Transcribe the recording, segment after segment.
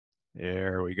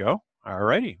There we go. All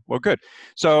righty. Well, good.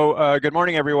 So good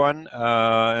morning, everyone,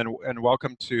 and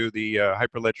welcome to the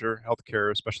Hyperledger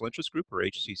Healthcare Special Interest Group, or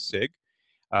HCSIG.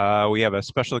 We have a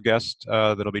special guest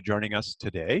that'll be joining us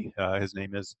today. His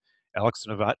name is Alex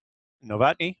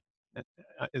Novotny.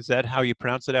 Is that how you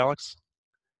pronounce it, Alex?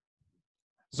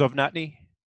 Zovnatny?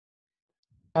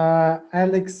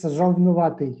 Alex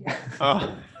Zhovnovatý.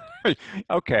 Oh,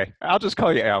 okay. I'll just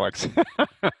call you Alex.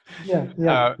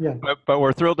 Yeah. But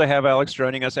we're thrilled to have Alex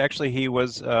joining us. Actually, he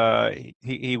was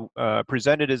he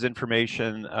presented his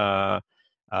information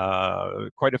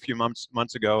quite a few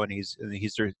months ago, and he's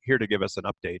here to give us an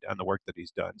update on the work that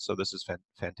he's done. So this is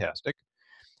fantastic.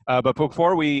 But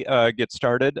before we get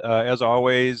started, as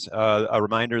always, a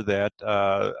reminder that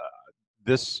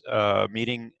this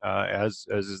meeting, as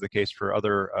is the case for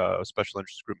other special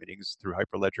interest group meetings through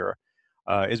Hyperledger,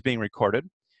 is being recorded.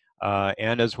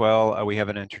 And as well, we have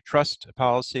an antitrust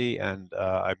policy, and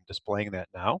I'm displaying that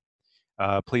now.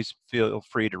 Please feel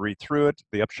free to read through it.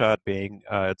 The upshot being,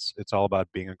 it's all about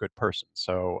being a good person.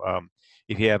 So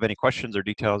if you have any questions or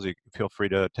details, you feel free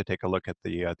to take a look at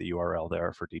the URL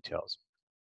there for details.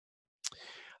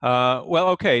 Well,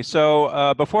 okay,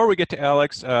 so before we get to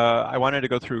Alex, I wanted to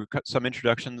go through some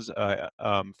introductions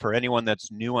for anyone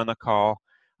that's new on the call.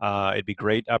 It'd be a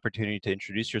great opportunity to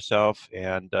introduce yourself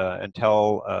and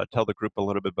tell the group a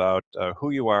little bit about who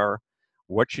you are,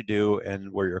 what you do,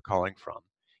 and where you're calling from.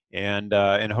 And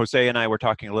Jose and I were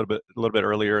talking a little bit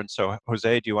earlier, and so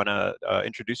Jose, do you want to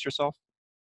introduce yourself?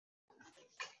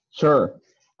 Sure.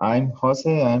 I'm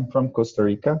Jose. I'm from Costa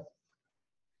Rica,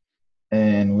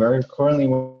 and we're currently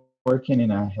working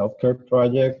in a healthcare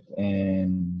project,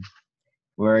 and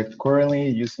we're currently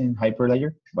using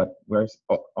Hyperledger, but we're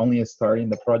only starting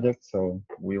the project, so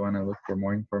we want to look for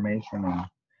more information on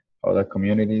how the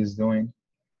community is doing,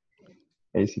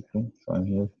 basically. So I'm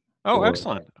here. Oh,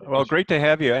 excellent. Well, great to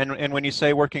have you. And when you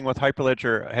say working with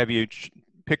Hyperledger, have you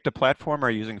picked a platform? Are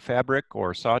you using Fabric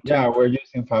or Sawtooth? Yeah, we're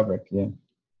using Fabric, yeah.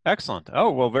 Excellent.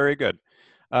 Oh, well, very good.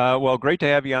 Well, great to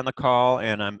have you on the call,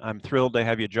 and I'm thrilled to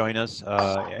have you join us.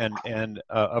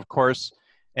 Of course,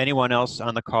 anyone else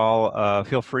on the call,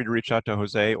 feel free to reach out to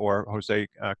Jose, or Jose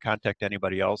contact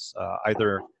anybody else,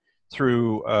 either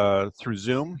through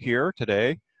Zoom here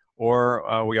today,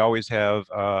 or we always have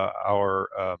our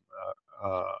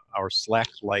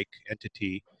Slack-like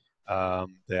entity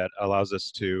that allows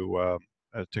us to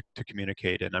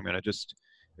communicate. And I'm going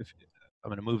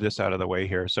to move this out of the way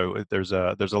here. So there's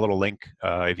a little link,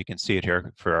 if you can see it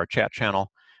here, for our chat channel,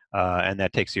 and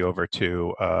that takes you over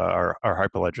to our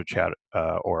Hyperledger chat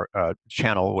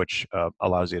channel, which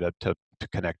allows you to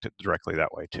connect directly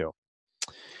that way too.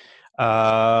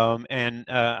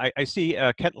 I see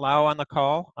Kent Lau on the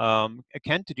call.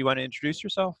 Kent, did you want to introduce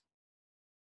yourself?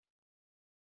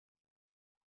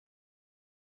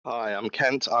 Hi, I'm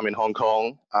Kent. I'm in Hong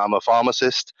Kong. I'm a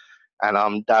pharmacist, and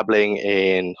I'm dabbling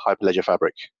in Hyperledger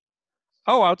Fabric.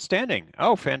 Oh, outstanding.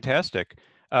 Oh, fantastic.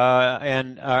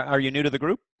 Are you new to the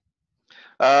group?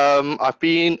 I've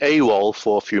been AWOL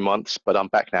for a few months, but I'm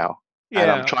back now. Yeah. And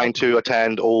I'm trying to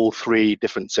attend all 3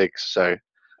 different SIGs, so.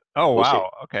 Oh, wow.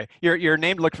 Okay. Your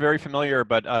name looked very familiar,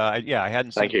 but yeah, I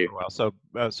hadn't seen it for a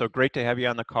while. So great to have you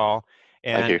on the call.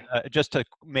 And just to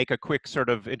make a quick sort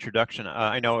of introduction,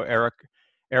 I know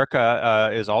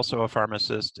Erica is also a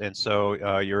pharmacist, and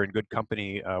so you're in good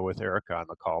company with Erica on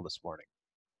the call this morning.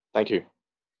 Thank you.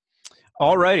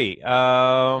 All righty.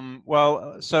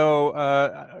 Well, so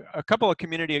a couple of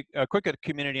quick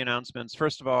community announcements.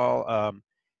 First of all,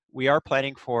 we are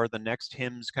planning for the next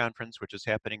HIMSS conference, which is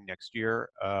happening next year.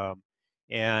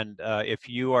 And if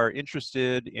you are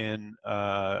interested in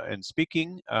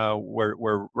speaking,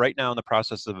 we're right now in the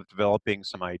process of developing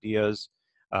some ideas.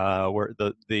 Where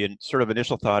the sort of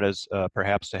initial thought is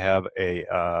perhaps to have a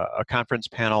conference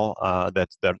panel that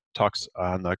talks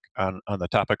on the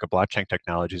topic of blockchain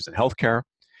technologies in healthcare.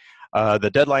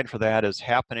 The deadline for that is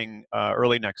happening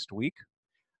early next week,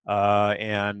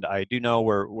 and I do know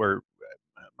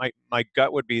my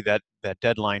gut would be that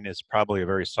deadline is probably a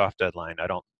very soft deadline. I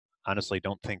honestly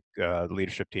don't think the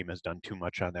leadership team has done too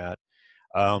much on that.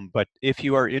 But if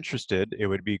you are interested, it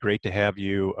would be great to have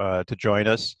you to join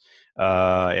us.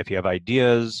 If you have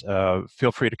ideas,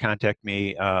 feel free to contact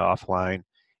me offline,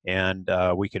 and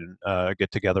we can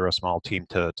get together a small team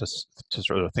to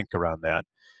sort of think around that.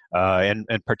 And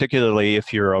particularly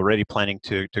if you're already planning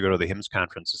to go to the HIMSS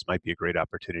conference, this might be a great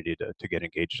opportunity to get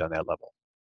engaged on that level.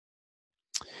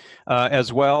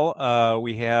 As well,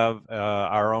 we have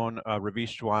our own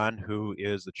Ravish Dwan, who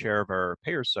is the chair of our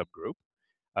payer subgroup.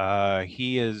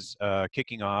 He is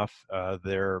kicking off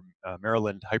their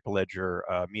Maryland Hyperledger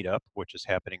meetup, which is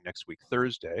happening next week,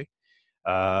 Thursday.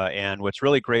 And what's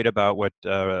really great about what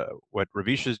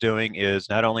Ravish is doing is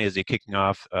not only is he kicking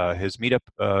off his meetup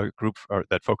group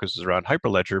that focuses around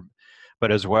Hyperledger,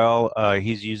 but as well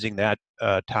he's using that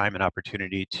time and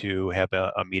opportunity to have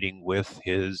a meeting with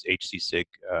his HC-SIG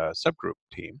subgroup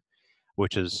team,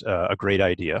 which is a great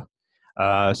idea.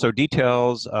 So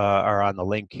details are on the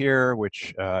link here,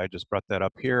 which I just brought that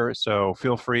up here. So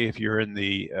feel free if you're in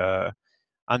the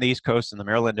on the East Coast in the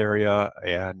Maryland area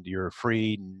and you're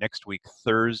free next week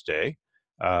Thursday,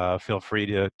 feel free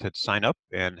to sign up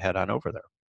and head on over there.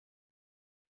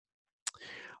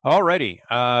 Alrighty,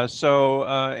 so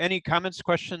any comments,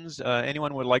 questions?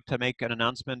 Anyone would like to make an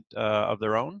announcement of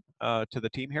their own to the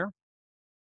team here?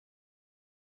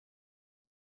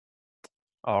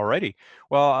 Alrighty.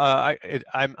 Well,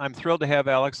 I'm thrilled to have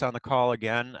Alex on the call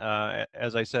again.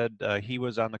 As I said, he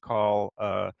was on the call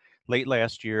late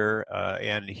last year,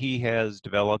 and he has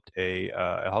developed a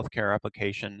healthcare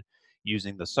application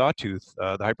using the Sawtooth,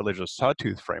 the Hyperledger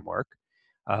Sawtooth framework.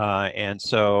 And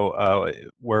so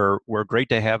we're great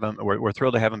to have him. We're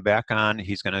thrilled to have him back on.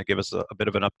 He's going to give us a bit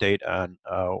of an update on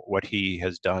what he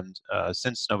has done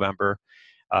since November,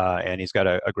 and he's got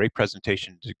a great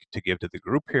presentation to give to the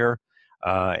group here.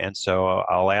 And so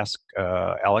I'll ask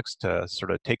Alex to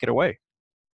sort of take it away.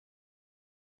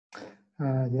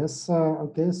 Yes,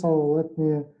 okay, so let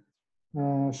me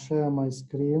share my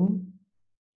screen.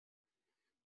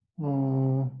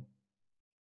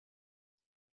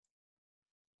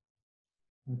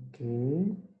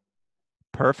 Okay.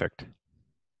 Perfect.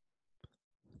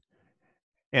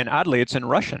 And oddly, it's in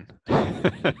Russian.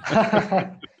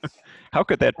 How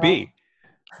could that be?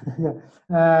 Yeah.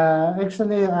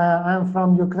 Actually, I'm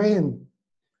from Ukraine.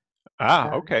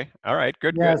 Ah, okay. All right.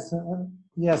 Good. Yes, good.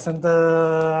 Yes, and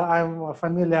I'm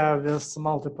familiar with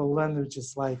multiple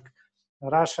languages like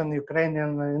Russian,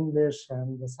 Ukrainian, English,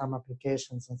 and some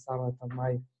applications installed on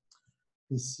my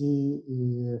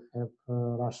PC have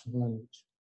Russian language.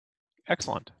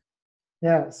 Excellent.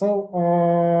 Yeah. So,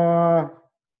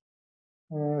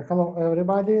 hello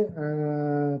everybody.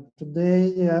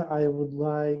 Today I would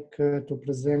like to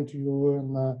present you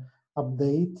an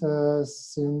update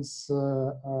since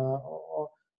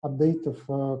update of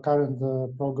current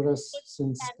progress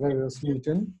since previous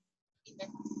meeting.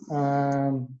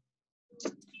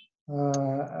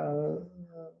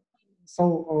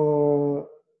 So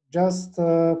just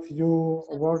a few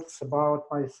words about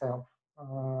myself.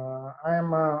 I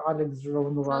am Alex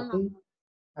Zrovnovati,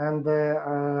 and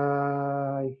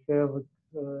I have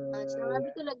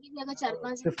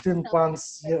 15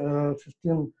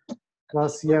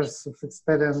 plus years of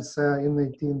experience in the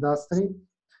IT industry.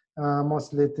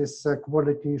 Mostly it is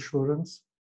quality assurance.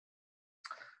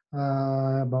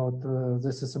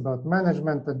 This is about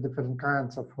management and different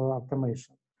kinds of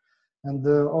automation. And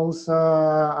also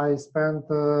I spent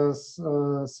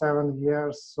 7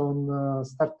 years on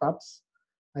startups.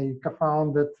 I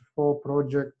co-founded 4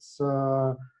 projects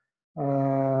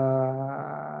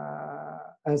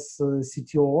as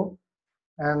CTO.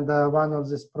 And one of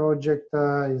this project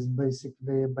is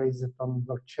basically based on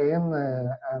blockchain,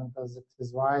 and that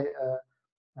is why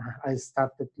I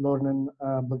started learning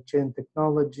blockchain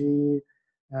technology,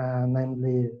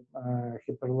 namely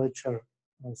Hyperledger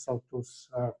Sawtooth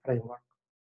framework.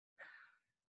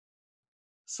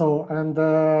 So, and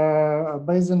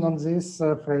based on this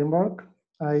framework,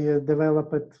 I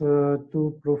developed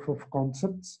 2 proof of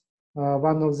concepts.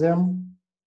 One of them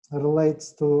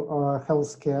relates to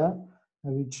healthcare,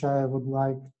 which I would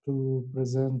like to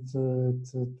present to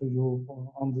you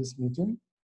on this meeting.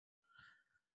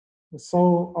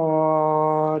 So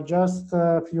just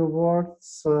a few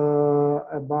words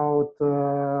about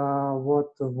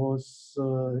what was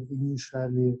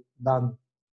initially done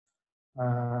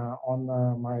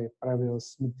on my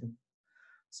previous meeting.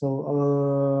 So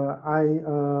I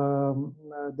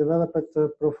developed a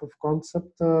proof of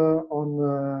concept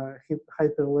on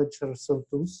Hyperledger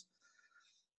Sawtooth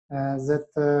that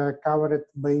covered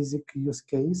basic use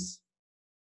case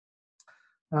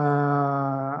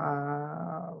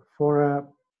for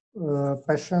a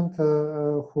patient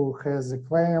who has a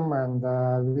claim and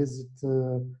visit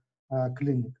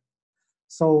clinic.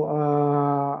 So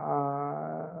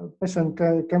patient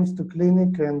comes to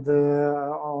clinic, and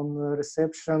on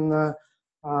reception,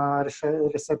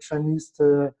 receptionist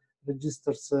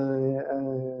registers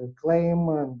a claim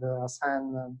and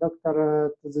assign a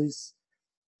doctor to this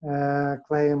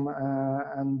claim,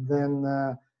 and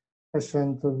then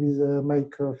patient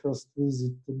make a first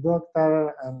visit to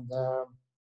doctor, and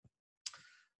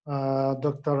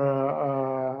doctor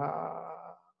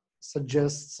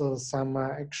suggests some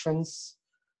actions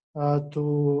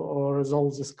to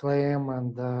resolve this claim,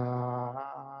 and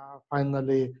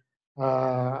finally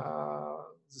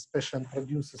this patient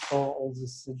produces all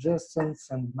these suggestions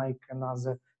and make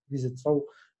another visit. So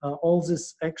all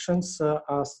these actions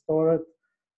are stored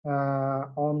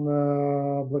on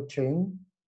blockchain,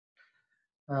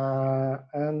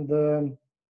 and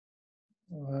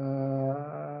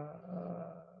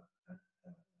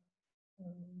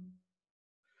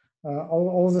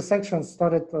all the sections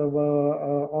started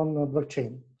on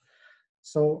blockchain.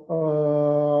 So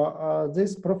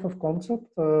this proof of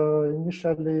concept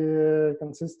initially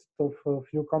consisted of a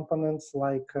few components,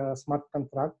 like smart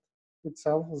contract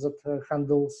itself that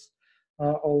handles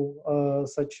all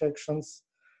such actions,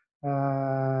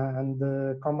 and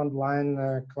the command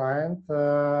line client,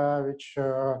 which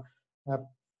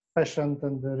patient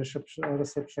and the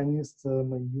receptionist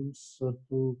may use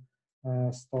to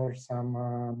store some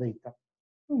data,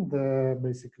 and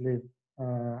basically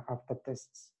after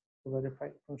tests to verify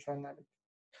functionality.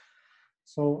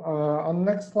 So on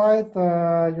next slide,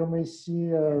 you may see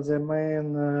the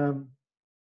main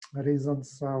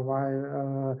reasons why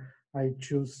I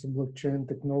choose blockchain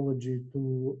technology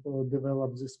to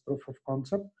develop this proof of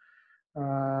concept. I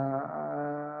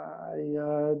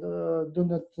do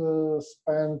not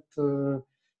spend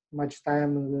much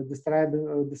time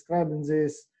describing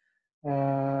this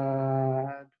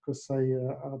because I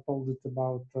told it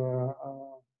about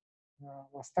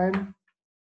last time.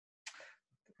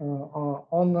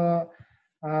 On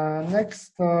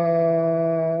next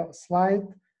slide,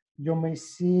 you may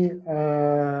see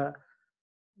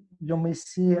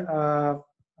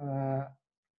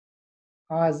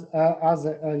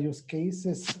other use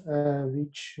cases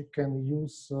which can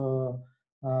use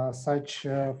such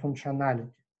functionality.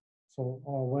 So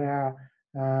where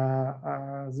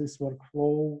this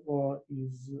workflow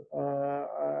is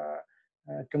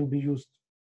can be used.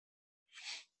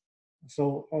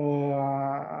 So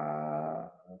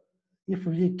if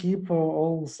we keep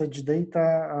all such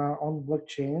data on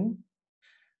blockchain,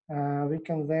 we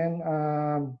can then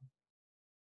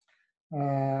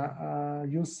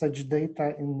use such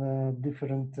data in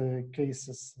different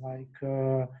cases, like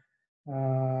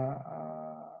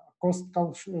cost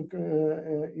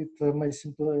it may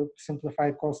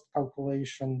simplify cost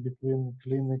calculation between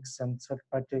clinics and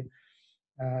third-party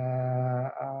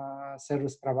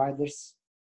service providers,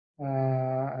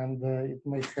 and it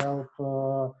may help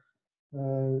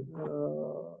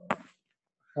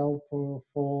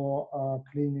for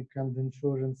clinic and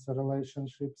insurance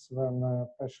relationships when a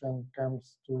patient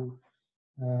comes to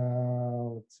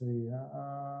let's say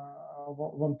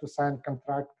want to sign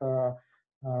contract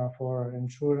for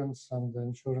insurance, and the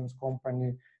insurance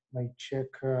company may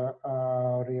check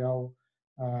real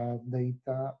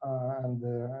data and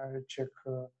check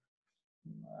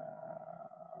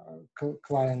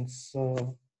client's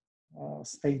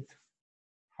state,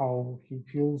 how he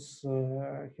feels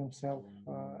himself,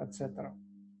 etc.,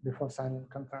 before signing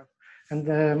contract, and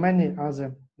many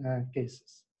other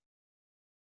cases.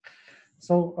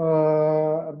 So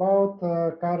about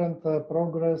current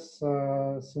progress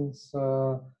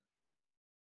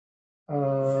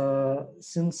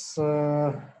since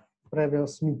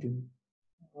previous meeting.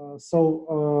 So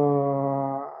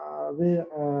we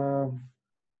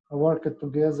worked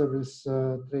together with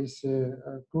Tracy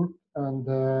Kurt and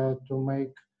to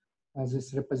make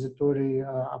this repository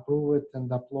approve it and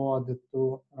upload it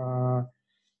to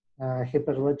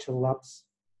Hyperledger Labs.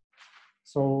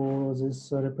 So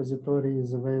this repository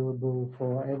is available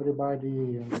for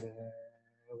everybody, and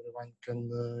everyone can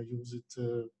use it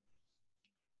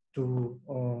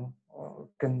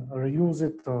can reuse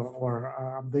it or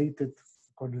update it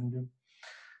accordingly.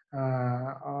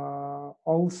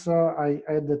 Also, I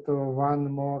added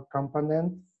one more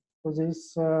component to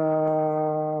this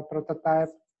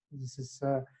prototype. This is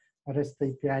a REST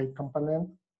API component.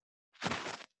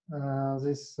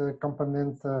 This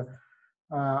component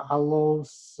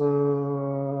allows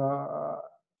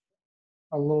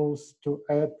to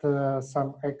add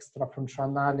some extra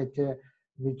functionality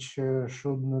which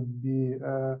should not be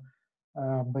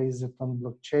based on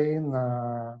blockchain,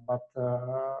 but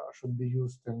should be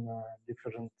used in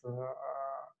different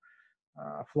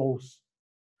flows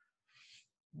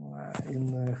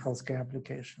in healthcare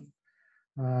application.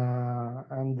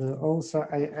 And also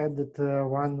I added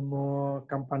one more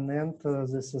component.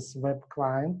 This is web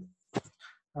client.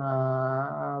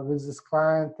 With this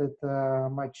client, it's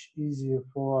much easier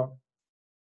for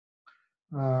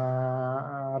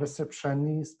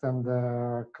receptionists and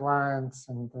clients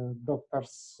and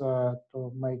doctors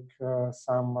to make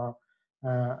some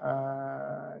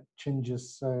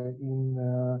changes in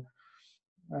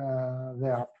the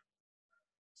app.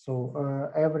 So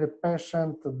every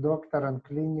patient, doctor, and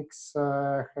clinics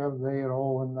have their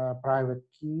own private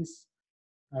keys,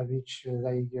 which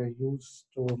they use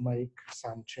to make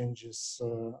some changes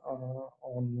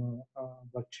on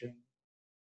blockchain.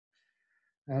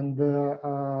 And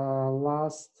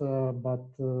last but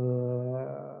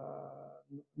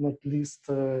not least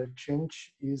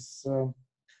change is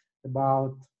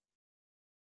about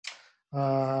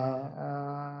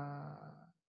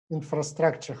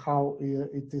infrastructure, how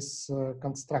it is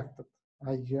constructed.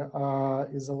 I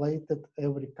isolated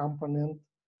every component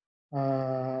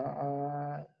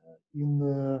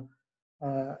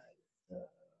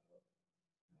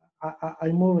I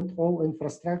moved all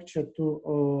infrastructure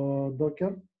to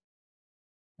Docker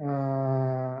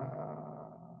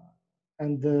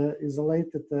and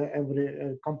isolated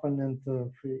every component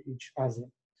of each other.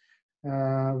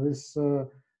 With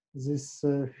this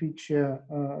feature,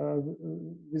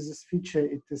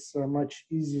 it is much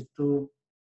easier to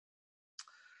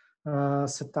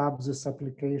set up this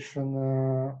application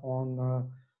on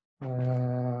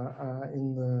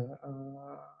in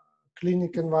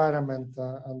clinic environment,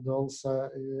 and also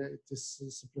it is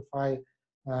simplify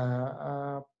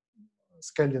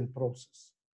scaling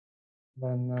process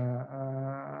when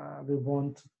we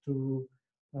want to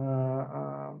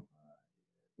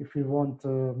if we want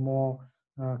more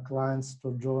clients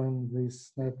to join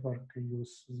this network,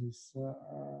 use this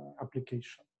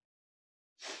application.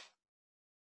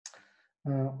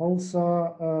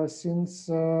 Also, since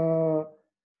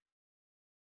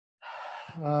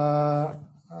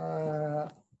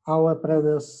our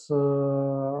previous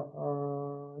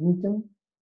meeting,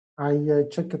 I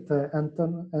checked the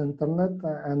internet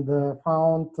and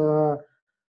found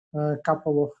a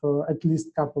couple of, at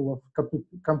least couple of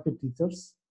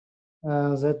competitors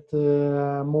that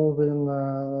move in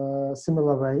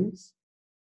similar ways,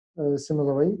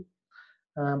 similar way.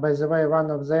 By the way, one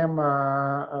of them,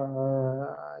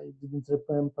 I didn't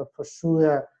remember for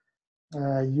sure,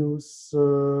 use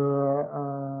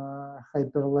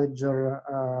Hyperledger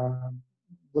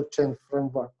blockchain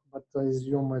framework, but I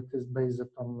assume it is based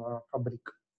on Fabric.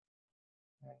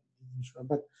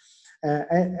 But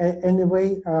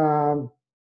anyway,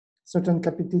 certain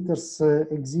competitors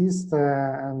exist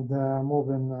and move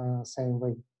in the same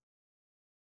way.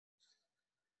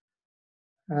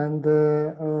 And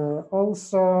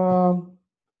also,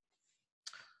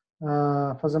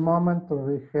 for the moment,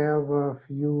 we have a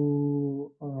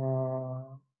few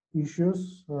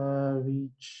issues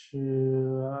which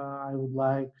I would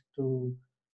like to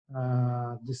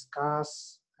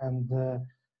discuss, and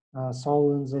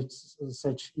solving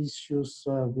such issues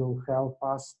will help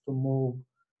us to move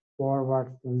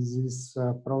forward with this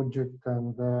project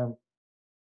and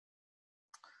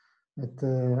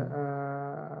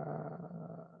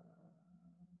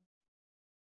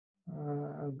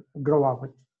grow up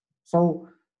it. So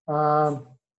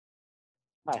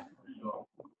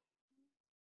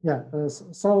yeah,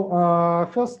 so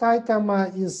first item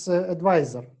is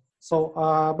advisor. So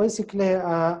basically,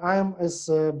 I'm as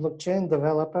a blockchain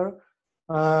developer.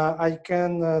 I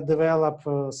can develop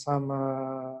some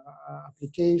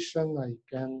application. I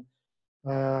can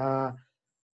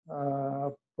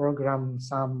program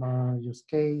some use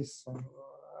case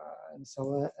and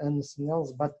so anything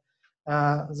else. But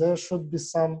there should be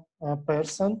some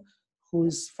person who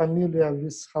is familiar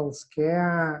with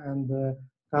healthcare and the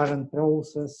current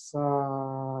process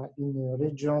in the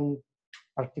region,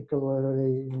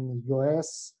 particularly in the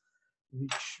US,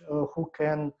 which who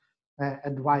can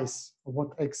advise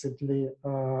what exactly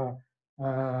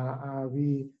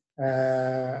we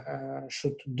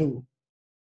should do,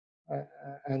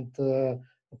 and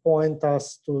point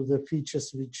us to the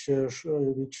features which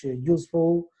are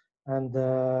useful, and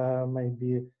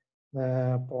maybe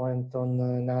point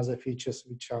on other features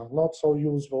which are not so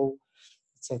useful,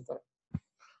 etc.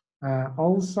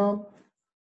 Also,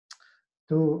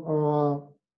 to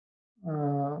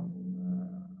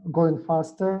going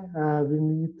faster, we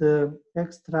need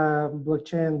extra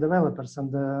blockchain developers,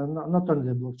 and not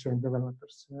only blockchain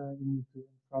developers. We need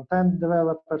front-end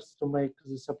developers to make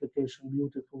this application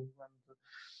beautiful,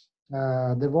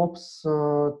 and DevOps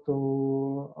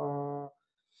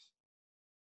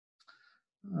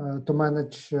to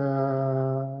manage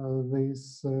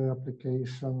this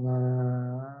application,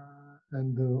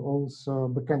 and also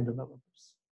backend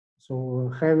developers.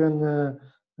 So having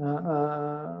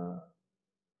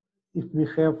if we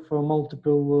have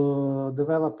multiple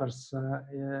developers,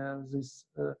 this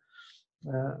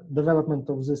development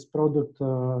of this product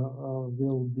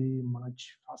will be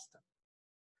much faster.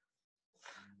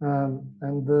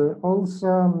 And also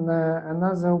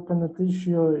another open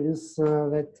issue is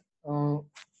that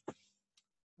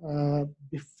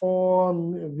before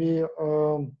we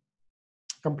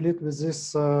complete with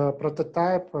this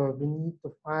prototype, we need to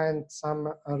find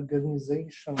some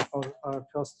organization or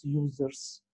first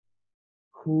users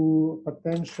who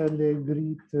potentially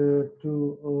agreed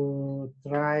to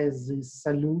try this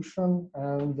solution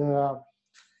and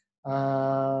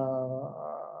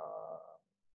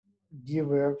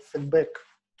give feedback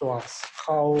to us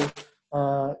how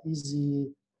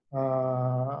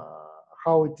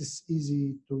how it is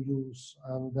easy to use,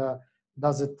 and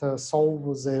does it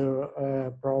solve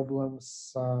their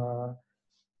problems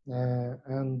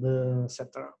and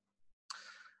etc.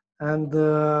 And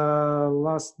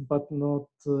last but not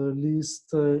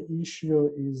least issue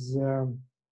is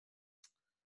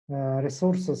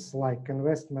resources like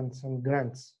investments and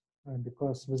grants,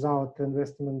 because without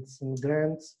investments and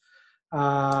grants,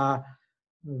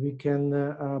 we can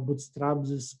bootstrap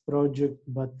this project,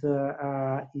 but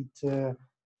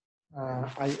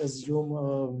I assume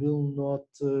will not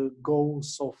go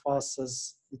so fast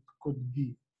as it could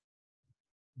be,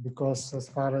 because as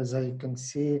far as I can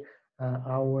see,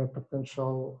 our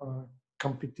potential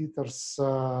competitors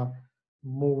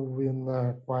move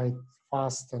in quite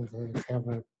fast and have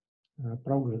a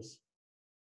progress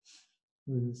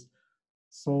with this.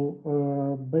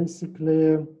 So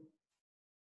basically,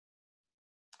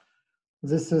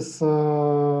 this is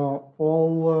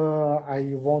all I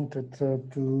wanted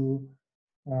to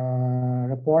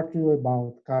report you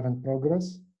about current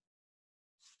progress.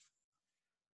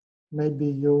 Maybe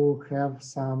you have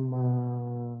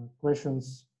some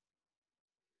questions.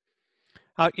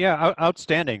 Yeah,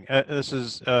 outstanding. This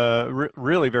is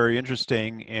really very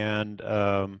interesting, and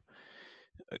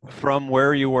from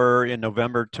where you were in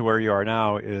November to where you are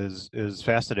now is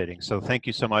fascinating. So thank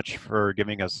you so much for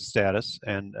giving us the status,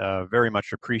 and very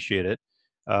much appreciate it.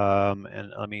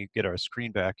 And let me get our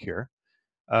screen back here.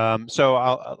 So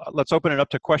let's open it up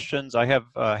to questions. I have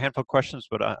a handful of questions,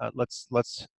 but let's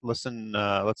listen.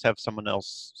 Let's have someone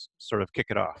else sort of kick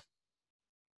it off.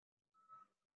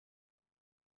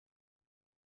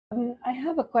 I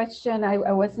have a question.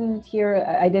 I wasn't here.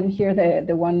 I didn't hear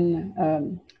the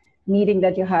one meeting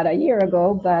that you had a year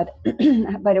ago. But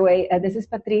by the way, this is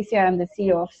Patricia. I'm the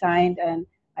CEO of Signed, and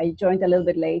I joined a little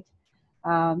bit late.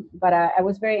 But I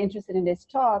was very interested in this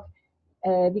talk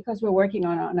because we're working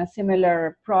on a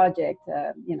similar project,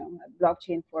 you know,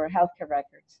 blockchain for healthcare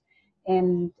records.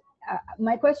 And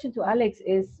my question to Alex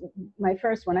is my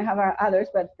first one. I have others,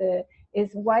 but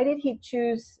is why did he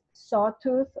choose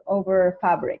sawtooth over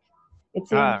fabric? It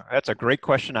seems that's a great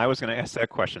question. I was going to ask that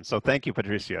question. So thank you,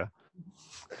 Patricia.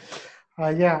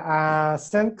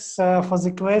 Thanks for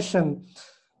the question.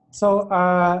 So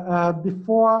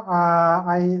before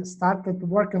I started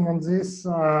working on this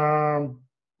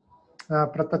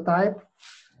prototype,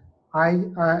 I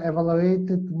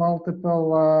evaluated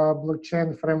multiple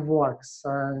blockchain frameworks,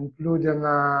 including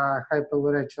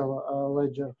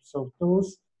Hyperledger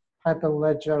Sawtooth,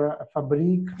 Hyperledger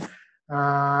Fabric,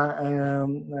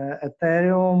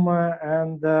 Ethereum,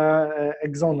 and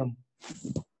Exonum.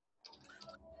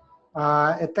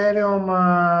 Ethereum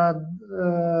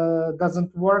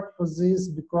doesn't work for this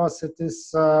because it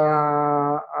is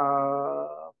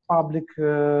public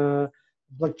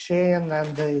blockchain,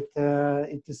 and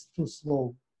it is too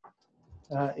slow.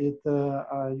 It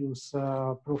uses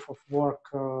proof of work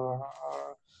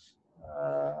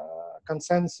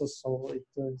consensus, so it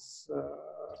is,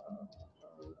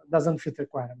 doesn't fit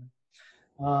requirement.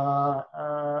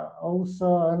 Also,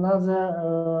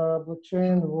 another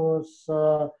blockchain was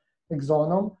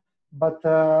Exonum, but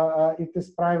it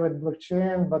is private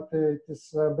blockchain, but it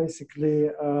is basically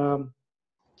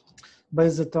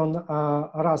based on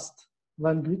Rust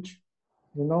language,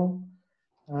 you know.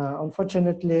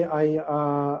 Unfortunately, I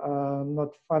am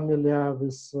not familiar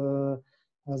with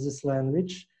this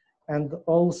language, and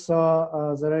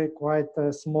also there is quite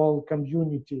a small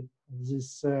community of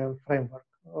this framework.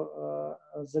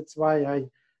 That's why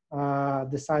I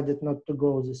decided not to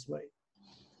go this way.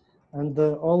 And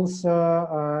also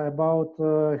about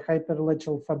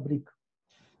Hyperledger Fabric.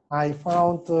 I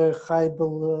found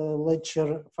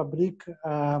Hyperledger Fabric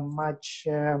much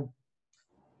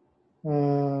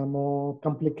more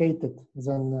complicated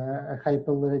than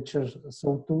Hyperledger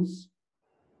Sawtooth.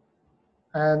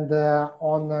 And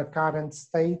on the current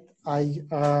state, I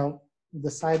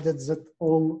decided that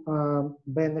all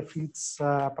benefits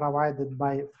provided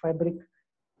by Fabric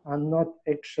are not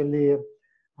actually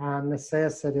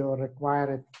necessary or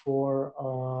required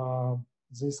for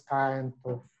this kind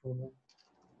of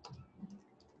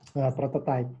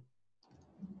prototype.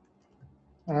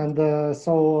 And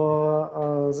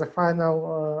so the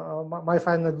final, my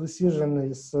final decision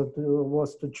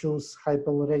was to choose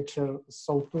Hyperledger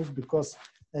Sawtooth because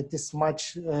it is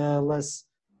much less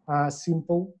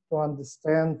simple to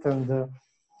understand and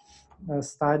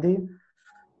study.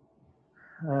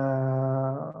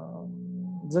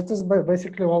 That is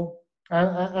basically all.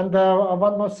 And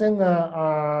one more thing,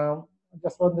 I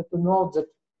just wanted to note that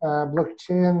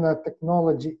blockchain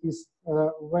technology is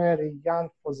very young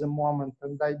for the moment,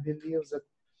 and I believe that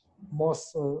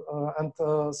most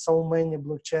so many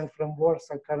blockchain frameworks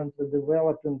are currently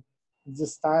developing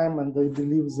this time, and I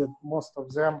believe that most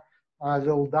of them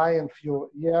will die in few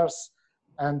years,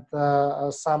 and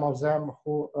some of them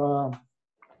who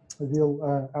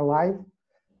will alive,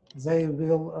 they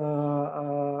will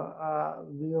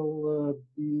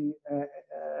be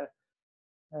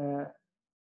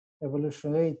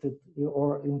evolutionated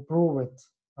or improved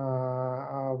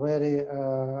very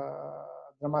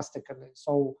dramatically.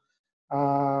 So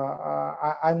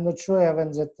I'm not sure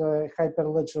even that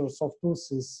Hyperledger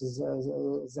Sawtooth is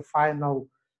the final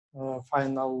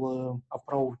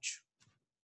approach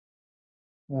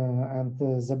and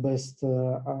the best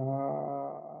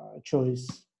choice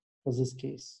for this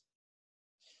case.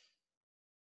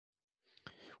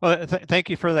 Well, thank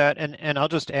you for that. And I'll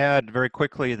just add very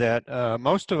quickly that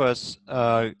most of us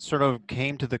sort of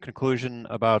came to the conclusion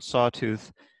about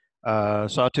Sawtooth,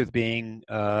 Sawtooth being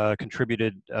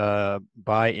contributed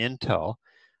by Intel,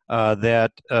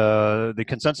 that the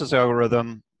consensus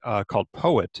algorithm called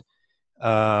POET,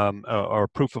 or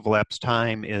proof of elapsed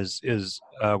time,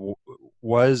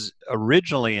 was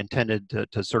originally intended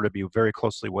to sort of be very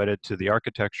closely wedded to the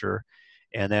architecture,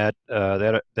 and that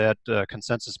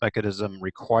consensus mechanism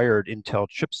required Intel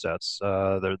chipsets.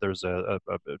 There's a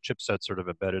chipset sort of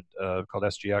embedded called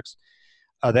SGX.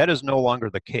 That is no longer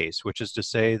the case, which is to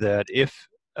say that if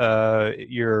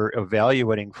you're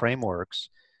evaluating frameworks,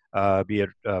 be it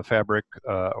Fabric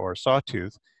or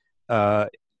Sawtooth,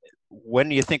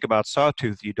 when you think about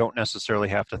Sawtooth, you don't necessarily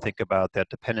have to think about that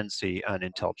dependency on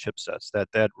Intel chipsets. That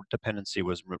dependency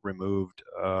was removed,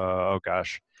 oh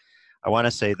gosh, I want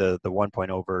to say the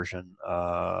 1.0 version.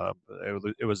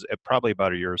 It was probably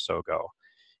about a year or so ago.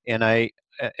 And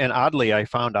oddly, I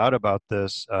found out about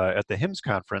this at the HIMSS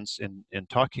conference in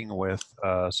talking with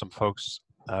some folks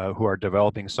who are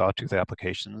developing Sawtooth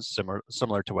applications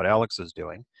similar to what Alex is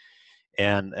doing.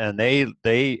 And they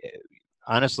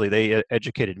honestly, they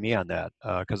educated me on that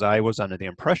because I was under the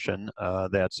impression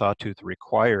that Sawtooth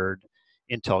required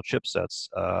Intel chipsets,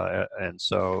 and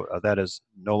so that is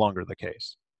no longer the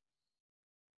case.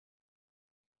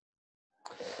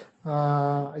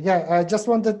 Yeah, I just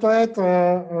wanted to add,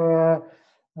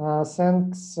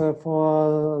 thanks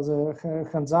for the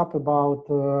hands up about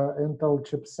Intel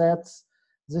chipsets.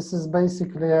 This is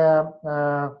basically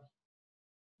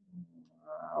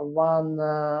one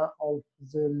of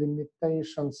the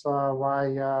limitations why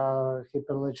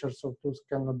Hyperledger Sawtooth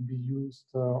cannot be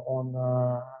used on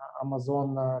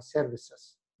Amazon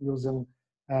services using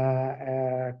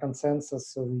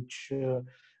consensus which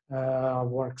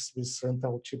works with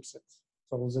Intel chipsets.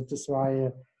 So that is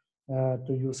why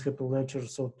to use Hyperledger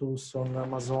Sawtooth on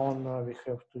Amazon, we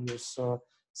have to use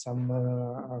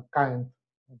some kind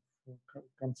of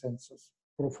consensus,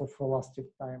 proof of elastic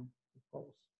time.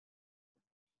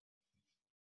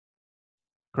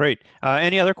 Great.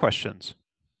 Any other questions?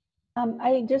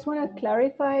 I just want to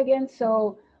clarify again.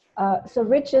 So, so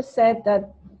Rich just said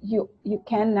that you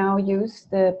can now use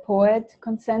the POET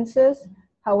consensus.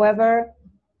 However,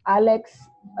 Alex,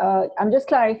 I'm just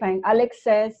clarifying. Alex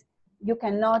says you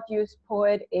cannot use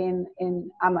POET in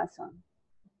Amazon,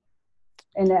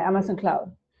 in the Amazon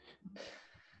cloud.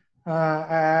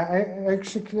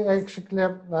 Actually,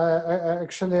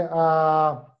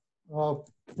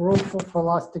 proof of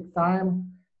elastic time.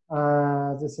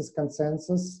 This is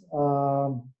consensus.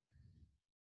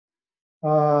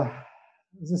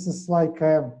 This is like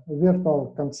a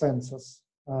virtual consensus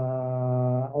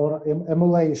or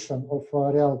emulation of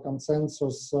a real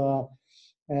consensus,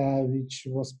 which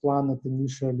was planned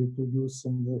initially to use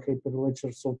in the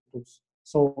Hyperledger Sawtooth.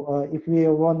 So if we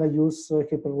want to use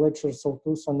Hyperledger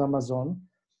Sawtooth on Amazon,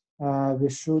 we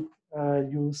should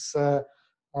use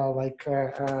like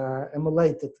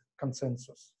emulated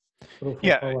consensus.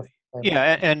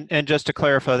 Yeah, and just to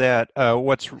clarify that,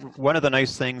 what's one of the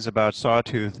nice things about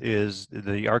Sawtooth is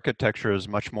the architecture is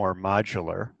much more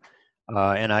modular.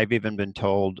 And I've even been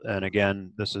told, and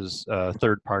again, this is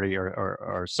third party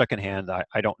or secondhand,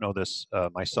 I don't know this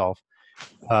myself,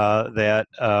 that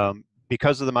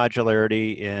because of the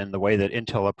modularity in the way that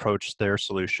Intel approached their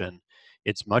solution,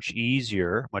 it's much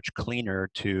easier, much cleaner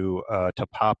to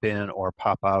pop in or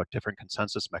pop out different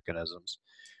consensus mechanisms,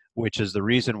 which is the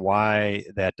reason why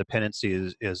that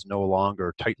dependency is no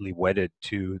longer tightly wedded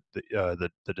to the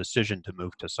decision to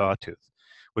move to Sawtooth.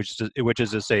 Which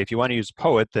is to say, if you want to use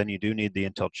POET, then you do need the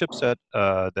Intel chipset,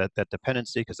 that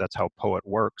dependency, because that's how POET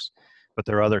works. But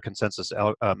there are other consensus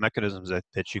mechanisms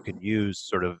that you can use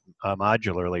sort of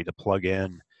modularly to plug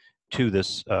in to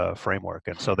this framework,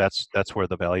 and so that's where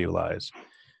the value lies.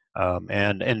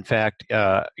 And in fact,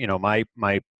 you know, my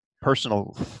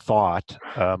personal thought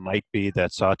might be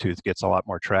that Sawtooth gets a lot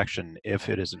more traction if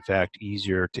it is in fact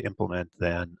easier to implement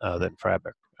than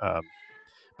Fabric.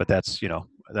 But that's, you know,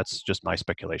 that's just my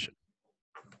speculation.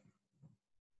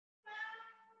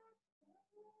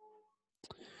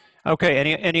 Okay,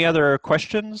 any other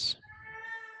questions?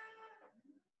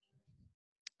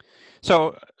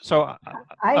 So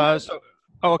oh,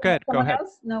 okay, go ahead.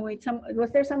 Else? No, wait.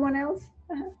 Was there someone else?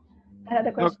 I had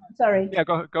a question. Sorry. Yeah,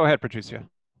 go ahead, Patricia.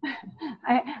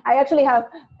 I actually have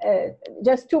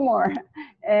just two more,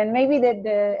 and maybe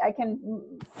that I can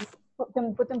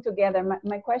put them together.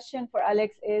 My question for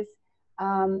Alex is,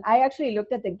 I actually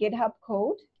looked at the GitHub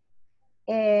code,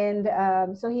 and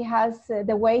so he has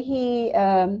the way he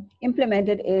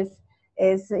implemented is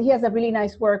he has a really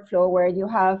nice workflow where you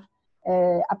have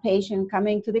a patient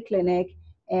coming to the clinic,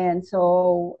 and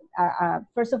so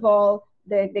first of all,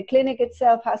 the clinic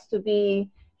itself has to be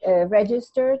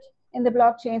registered in the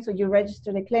blockchain. So you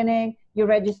register the clinic, you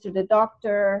register the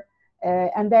doctor,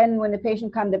 and then when the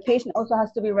patient comes, the patient also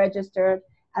has to be registered,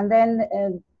 and then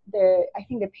I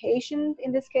think the patient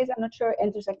in this case, I'm not sure,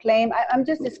 enters a claim. I'm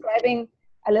just describing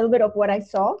a little bit of what I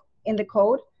saw in the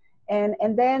code.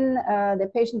 And then the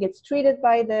patient gets treated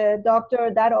by the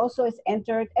doctor. That also is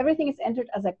entered. Everything is entered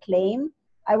as a claim.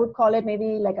 I would call it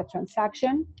maybe like a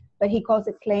transaction, but he calls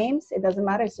it claims. It doesn't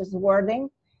matter, it's just wording.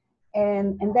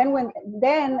 And then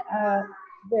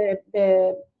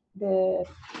the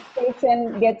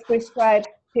patient gets prescribed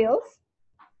pills,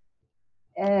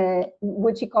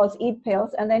 which he calls eat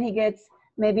pills, and then he gets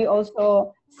maybe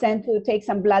also sent to take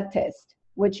some blood test,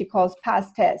 which he calls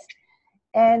pass test.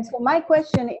 And so my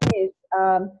question is,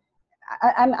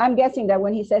 I'm guessing that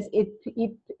when he says eat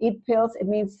pills, it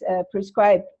means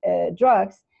prescribe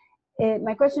drugs.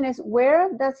 My question is, where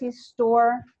does he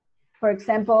store, for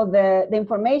example, the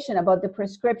information about the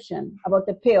prescription, about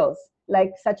the pills,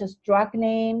 like such as drug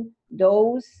name,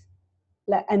 dose,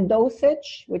 and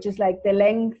dosage, which is like the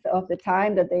length of the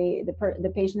time that the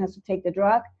patient has to take the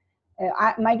drug?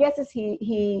 My guess is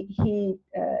he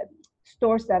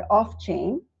stores that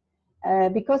off-chain.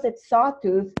 Because it's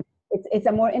Sawtooth, it's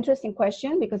a more interesting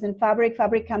question, because in Fabric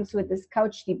comes with this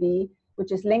CouchDB,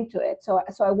 which is linked to it. So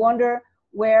I wonder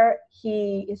where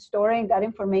he is storing that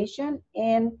information.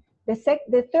 And the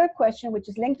third question, which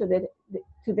is linked to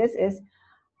this, is,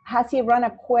 has he run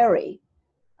a query?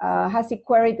 Has he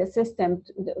queried the system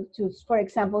to, for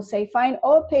example, say, find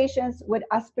all patients with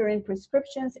aspirin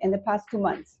prescriptions in the past 2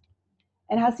 months?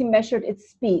 And has he measured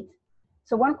its speed?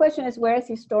 So one question is, where is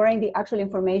he storing the actual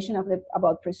information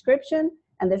about prescription?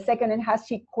 And the second is, has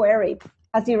he queried?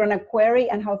 Has he run a query,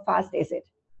 and how fast is it?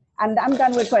 And I'm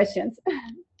done with questions.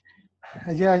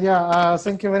 Yeah.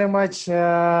 Thank you very much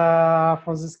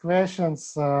for these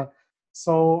questions.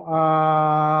 So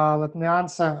let me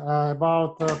answer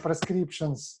about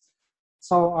prescriptions.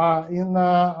 So in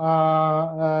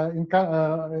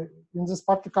this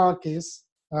particular case,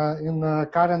 in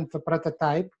current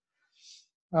prototype,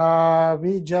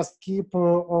 we just keep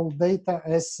all data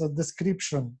as a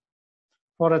description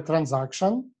for a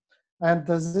transaction, and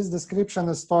this description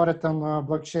is stored on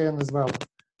blockchain as well.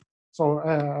 So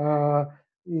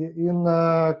in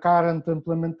current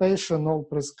implementation, all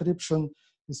prescription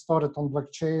is stored on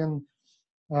blockchain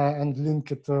and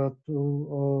linked to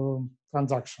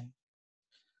transaction.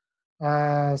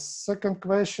 Second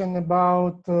question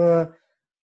about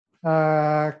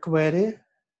query.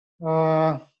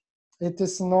 It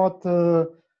is not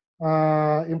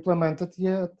implemented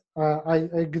yet. I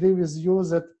agree with you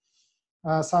that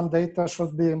some data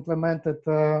should be implemented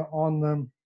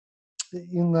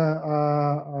in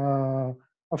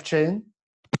off-chain,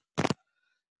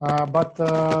 but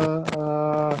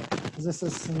this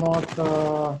is not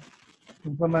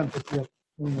implemented yet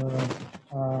in the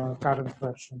current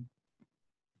version.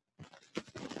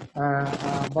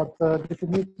 But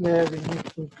definitely we need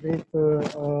to create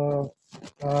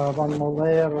one more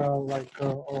layer like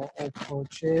of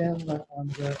chain,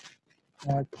 and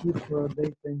keep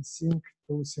data in sync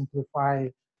to simplify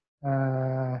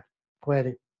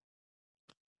query.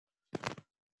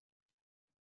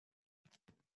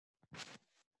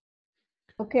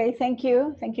 Okay, thank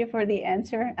you. Thank you for the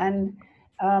answer. And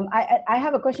I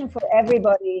have a question for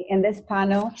everybody in this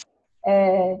panel.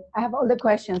 I have all the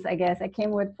questions, I guess. I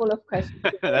came with full of questions.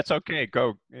 That's okay.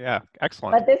 Go. Yeah,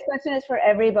 excellent. But this question is for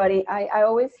everybody. I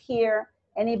always hear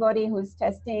anybody who's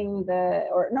testing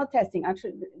or not testing,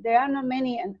 actually, there are not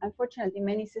many, and unfortunately,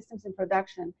 many systems in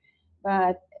production.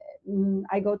 But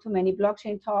I go to many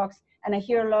blockchain talks, and I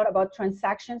hear a lot about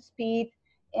transaction speed.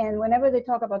 And whenever they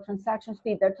talk about transaction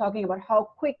speed, they're talking about how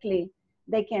quickly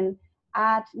they can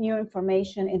add new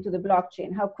information into the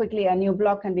blockchain, how quickly a new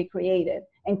block can be created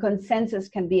and consensus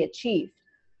can be achieved.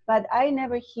 But I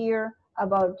never hear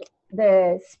about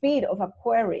the speed of a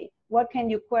query. What can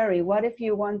you query? What if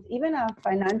you want even a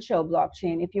financial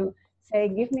blockchain? If you say,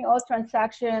 give me all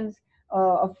transactions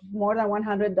of more than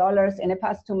 $100 in the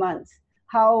past 2 months,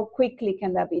 how quickly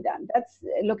can that be done? That's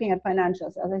looking at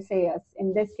financials. As I say, as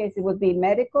in this case, it would be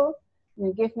medical.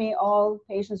 You give me all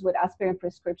patients with aspirin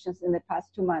prescriptions in the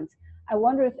past 2 months. I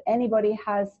wonder if anybody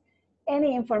has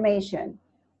any information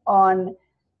on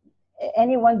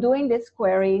anyone doing these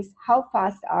queries, how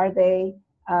fast are they,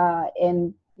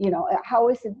 and how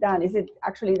is it done? Is it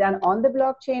actually done on the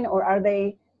blockchain, or are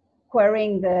they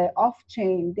querying the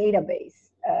off-chain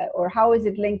database, or how is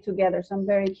it linked together? So I'm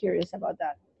very curious about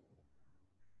that.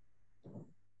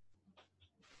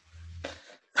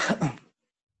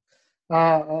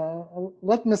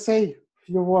 Let me say a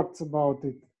few words about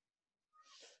it.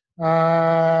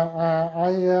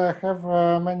 I have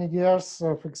many years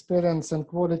of experience in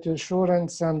quality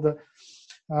assurance and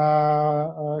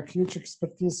huge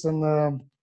expertise in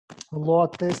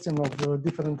load testing of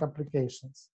different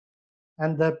applications.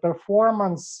 And the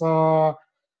performance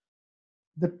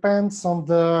depends on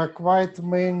the quite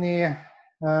many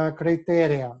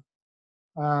criteria.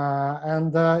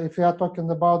 And if we are talking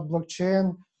about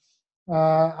blockchain,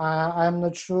 I'm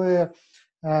not sure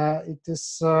it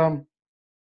is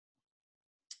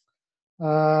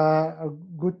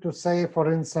good to say,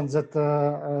 for instance, that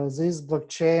this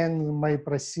blockchain may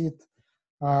proceed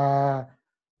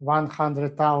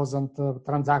 100,000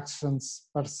 transactions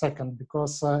per second,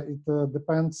 because it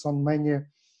depends on many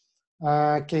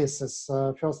cases.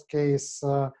 First case,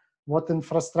 what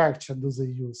infrastructure do they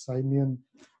use? I mean,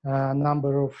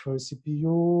 number of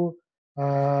CPU,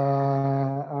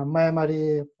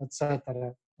 memory,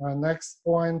 etc. Next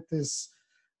point is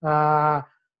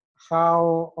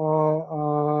how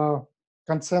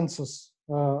consensus,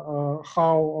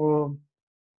 how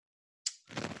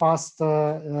fast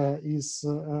is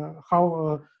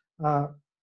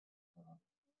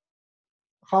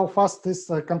how fast is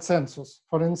the consensus.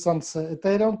 For instance,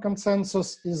 Ethereum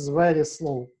consensus is very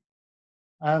slow,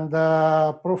 and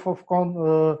proof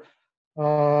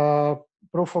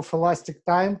of elastic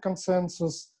time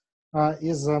consensus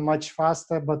is much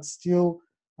faster, but still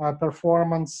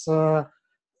performance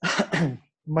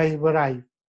may vary.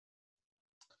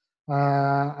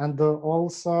 And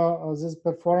also this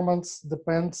performance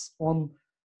depends on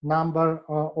number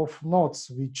of nodes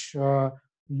which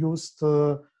used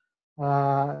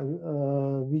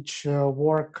which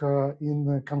work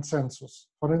in consensus.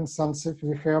 For instance, if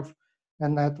we have a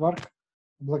network,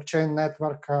 blockchain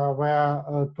network, where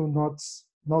two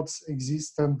nodes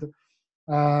exist and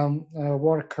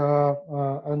work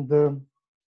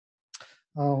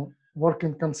work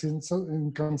in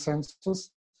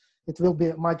consensus, it will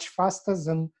be much faster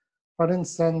than, for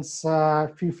instance,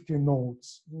 50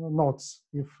 nodes.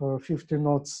 If 50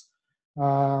 nodes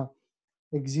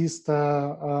exist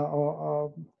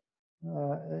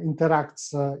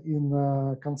interacts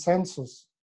in consensus.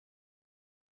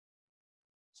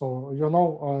 So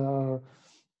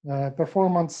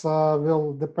performance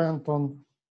will depend on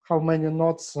how many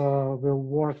nodes will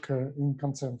work in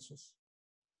consensus.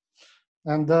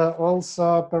 And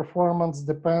also performance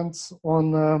depends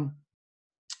on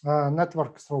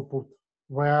network throughput,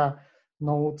 where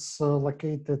nodes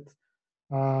located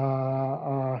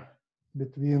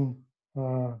between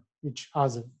each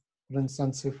other. For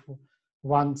instance, if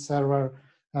one server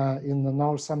in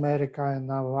North America and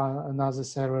another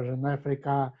server in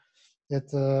Africa,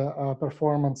 that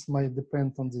performance may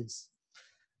depend on this.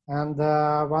 And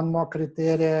one more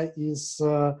criteria is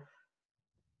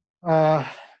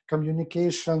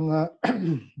communication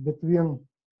between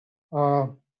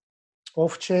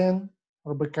off-chain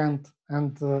or backend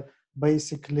and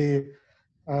basically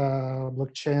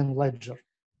blockchain ledger.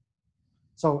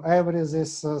 So every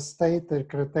this state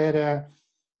criteria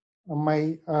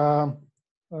may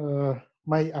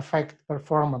affect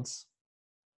performance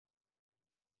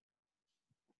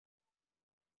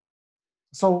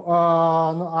So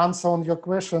answer on your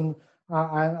question,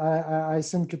 I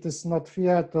think it is not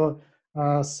fair to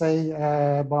say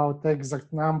about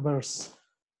exact numbers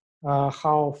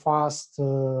how fast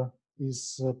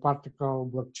is particle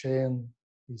blockchain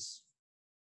is.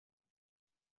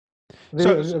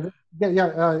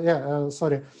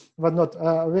 Sorry, but not.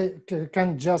 We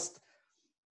can just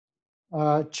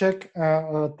check,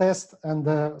 test,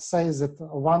 and say that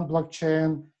one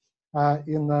blockchain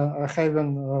in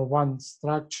having one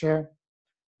structure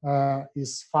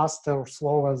is faster or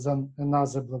slower than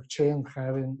another blockchain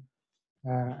having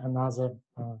another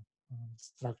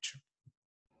structure.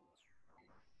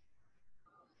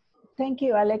 Thank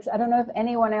you, Alex. I don't know if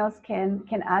anyone else can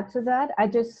add to that. I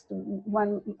just,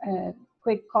 one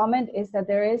quick comment is that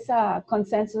there is a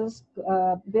consensus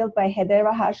built by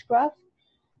Hedera Hashgraph.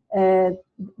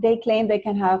 They claim they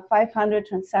can have 500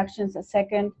 transactions a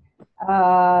second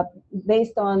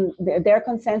based on their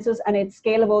consensus, and it's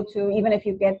scalable to even if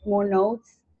you get more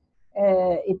nodes.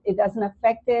 It doesn't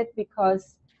affect it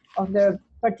because of the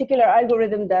particular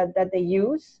algorithm that they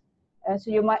use.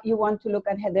 So you want to look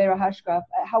at Hedera Hashgraph.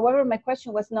 However, my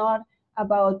question was not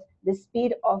about the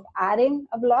speed of adding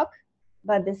a block,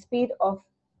 but the speed of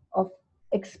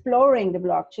exploring the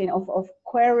blockchain, of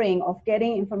querying, of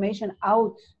getting information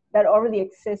out that already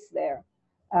exists there.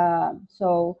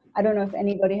 So I don't know if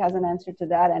anybody has an answer to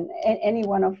that, and any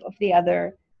one of the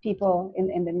other people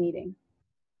in the meeting.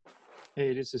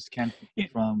 Hey, this is Ken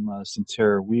from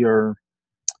Centera. We are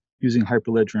using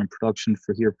Hyperledger in production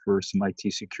for some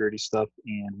IT security stuff.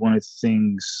 And one of the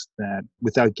things that,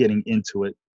 without getting into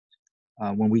it,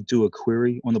 when we do a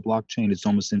query on the blockchain, it's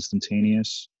almost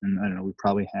instantaneous. And I don't know, we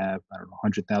probably have,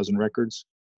 100,000 records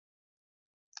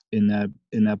in that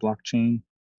blockchain.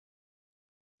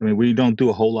 I mean, we don't do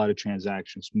a whole lot of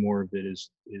transactions. More of it is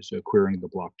querying the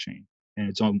blockchain.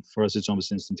 And for us, it's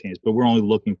almost instantaneous, but we're only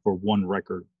looking for one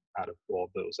record out of all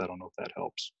those. I don't know if that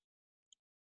helps.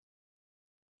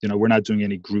 You know, we're not doing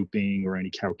any grouping or any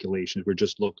calculations. We're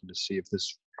just looking to see if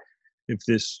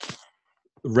this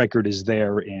record is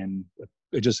there and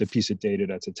just a piece of data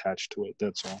that's attached to it.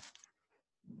 That's all.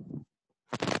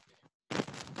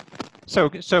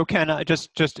 So Ken,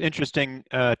 just interesting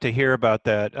to hear about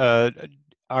that.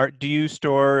 Do you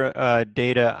store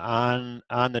data on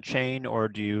the chain, or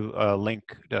do you link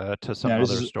to some other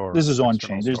store? This is on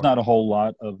chain. There's not a whole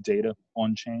lot of data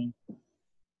on chain.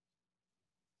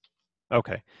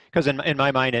 Okay, because in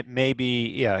my mind it may be,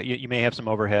 yeah, you may have some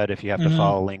overhead if you have to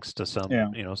follow links to some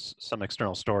some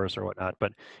external stores or whatnot.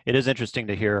 But it is interesting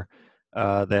to hear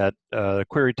that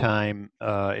query time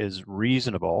is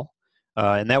reasonable,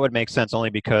 and that would make sense only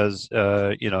because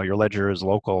your ledger is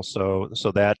local, so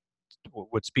that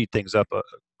would speed things up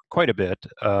quite a bit.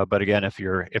 But again, if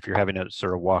you're having to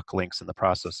sort of walk links in the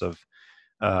process of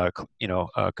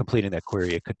completing that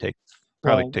query, it could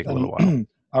probably take a little while.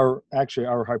 Our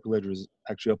Hyperledger is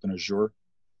actually up in Azure,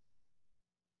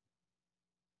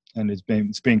 and it's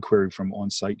being queried from on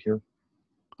site here.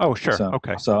 Oh, sure. So,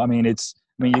 okay. So I mean,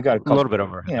 you got a little bit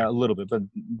over. Yeah, a little bit, but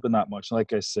not much.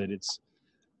 Like I said,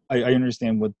 I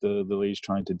understand what the lady's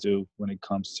trying to do when it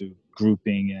comes to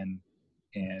grouping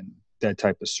and that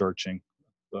type of searching,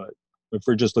 but if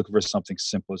we're just looking for something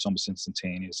simple, it's almost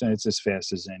instantaneous, and it's as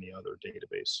fast as any other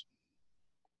database.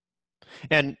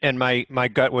 And my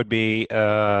gut would be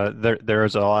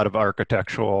there's a lot of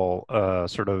architectural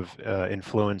sort of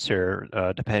influence here,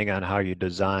 depending on how you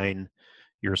design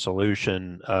your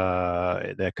solution,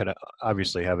 that could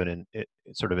obviously have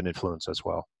sort of an influence as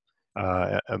well.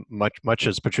 Much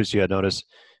as Patricia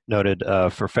noted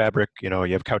for Fabric, you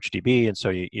have CouchDB, and so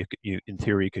you in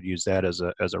theory you could use that as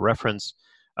a reference.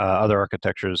 Other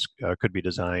architectures could be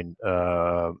designed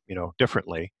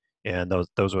differently, and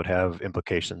those would have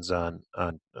implications on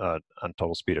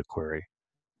total speed of query.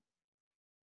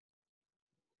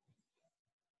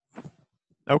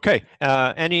 Okay.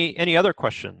 Any other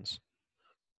questions?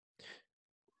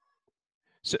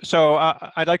 So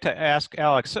I'd like to ask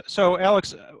Alex. So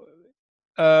Alex,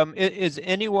 is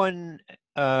anyone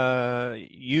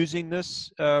using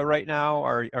this right now?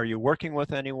 Are you working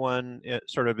with anyone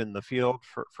sort of in the field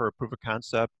for a proof of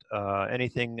concept?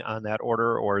 Anything on that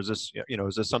order, or is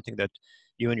this something that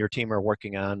you and your team are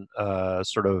working on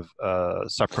sort of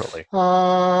separately?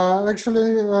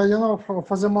 Actually,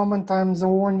 for the moment, I'm the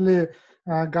only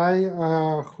guy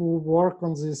who work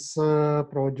on this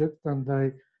project, and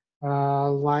I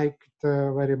like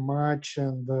it very much,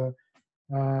 and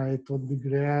it would be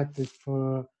great if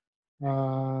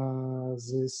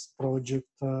this project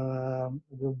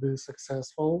will be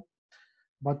successful.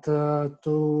 But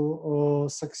to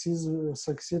succeed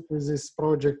with this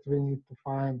project, we need to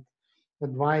find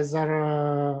advisor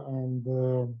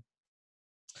and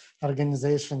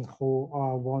organization who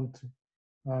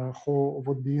who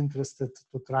would be interested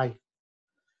to try.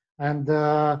 And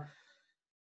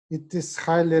it is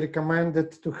highly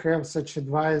recommended to have such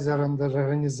advisor and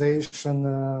organization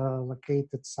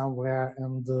located somewhere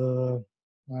in the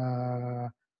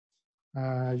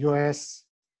US,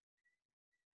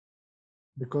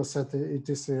 because it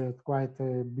is quite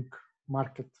a big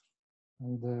market.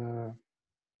 And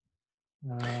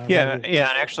yeah, and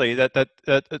actually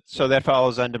so that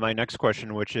follows on to my next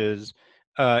question, which is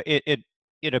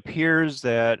it appears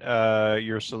that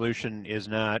your solution is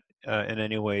not in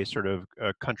any way sort of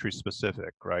country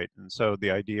specific, right? And so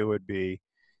the idea would be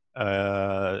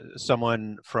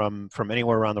someone from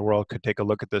anywhere around the world could take a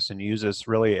look at this and use this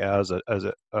really as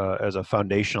a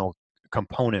foundational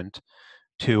component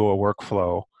to a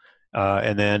workflow,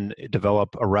 and then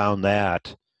develop around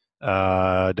that,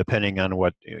 depending on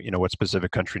what what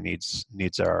specific country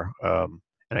needs are.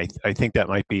 And I think that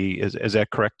might be, is that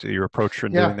correct, your approach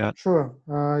in doing that? Sure.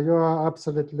 You are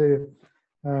absolutely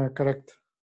correct.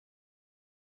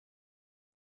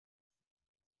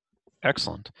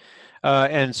 Excellent.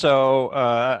 And so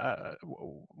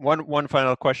one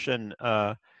final question.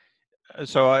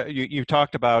 So you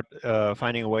talked about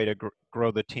finding a way to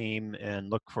grow the team and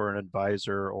look for an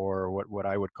advisor, or what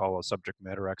I would call a subject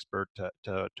matter expert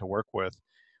to work with.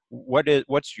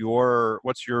 What's your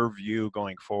view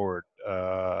going forward?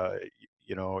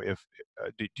 You know, if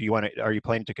do you want to? Are you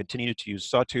planning to continue to use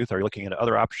Sawtooth? Are you looking at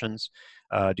other options?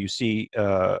 Do you see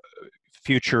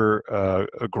future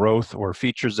growth or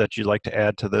features that you'd like to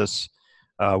add to this?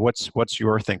 What's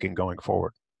your thinking going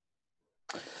forward?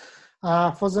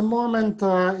 For the moment,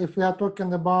 if we are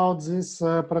talking about this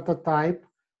prototype,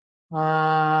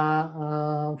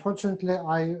 unfortunately,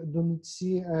 I don't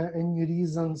see any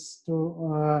reasons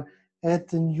to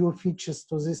add new features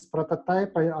to this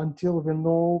prototype until we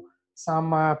know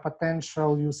some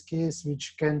potential use case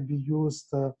which can be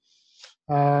used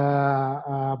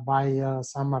by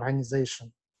some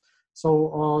organization.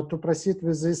 So to proceed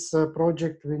with this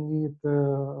project, we need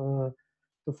to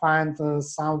find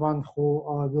someone who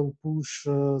will push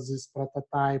this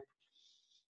prototype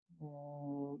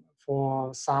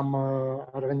for some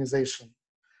organization.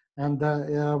 And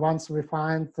once we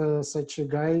find such a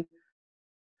guy,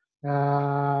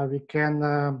 we can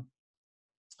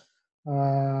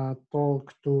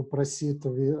talk to proceed.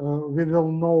 We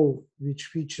will know which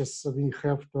features we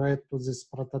have to add to this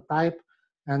prototype,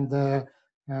 and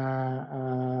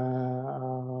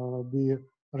be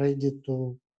ready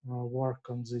to work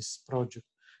on this project.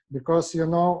 Because, you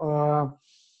know,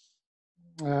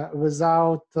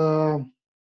 without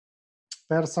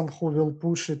person who will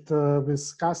push it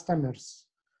with customers,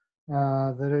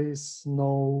 there is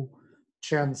no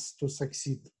chance to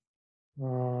succeed.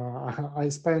 I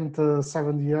spent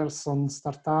 7 years on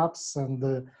startups,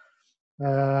 and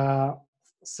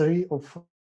 3 of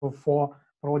 4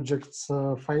 projects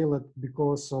failed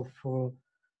because of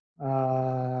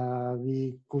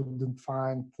we couldn't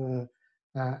find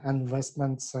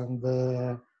investments and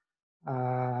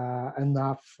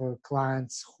enough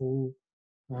clients who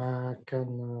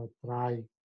can try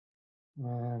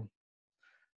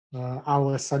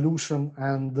our solution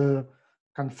and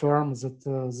confirm that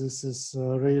this is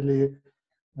really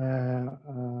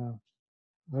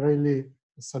really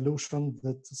a solution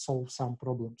that solves some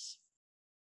problems.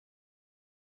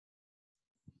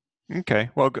 Okay,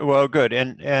 well, good,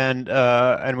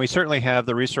 and we certainly have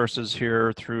the resources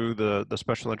here through the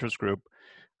special interest group.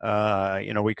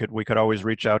 You know, we could always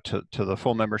reach out to the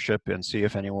full membership and see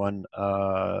if anyone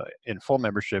in full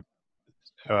membership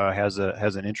has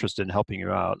an interest in helping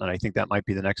you out, and I think that might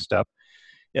be the next step.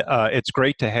 It's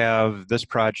great to have this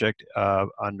project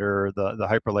under the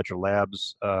Hyperledger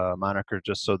Labs moniker,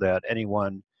 just so that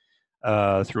anyone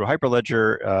through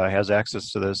Hyperledger has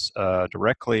access to this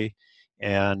directly.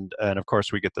 And of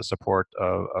course, we get the support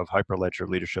of Hyperledger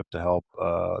leadership to help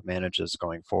manage this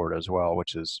going forward as well,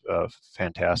 which is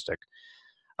fantastic.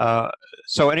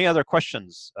 So any other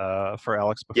questions for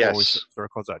Alex before we sort of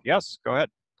close out? Yes, go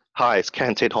ahead. Hi, it's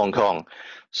Kent in Hong Kong.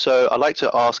 So I'd like to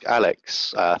ask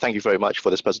Alex, thank you very much for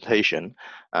this presentation.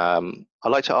 I'd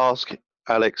like to ask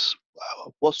Alex,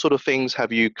 what sort of things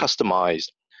have you customized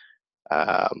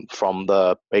from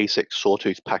the basic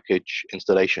Sawtooth package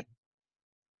installation?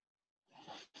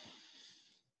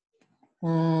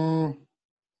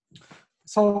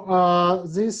 So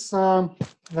this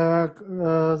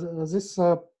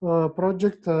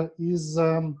project is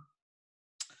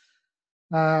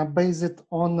based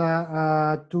on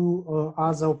 2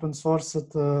 other open sourced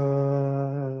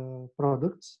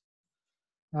products.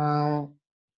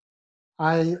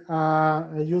 I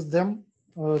use them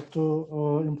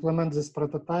to implement this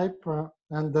prototype,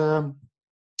 and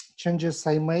changes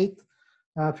I made.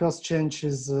 First change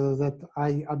is that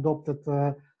I adopted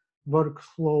a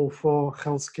workflow for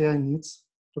healthcare needs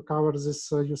to cover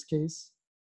this use case.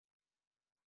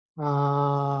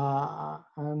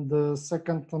 And the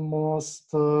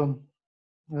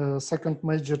second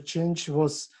major change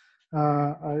was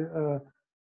I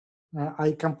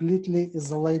completely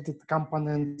isolated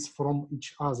components from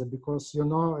each other, because you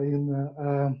know,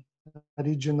 in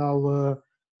regional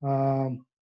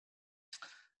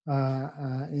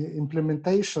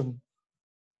implementation,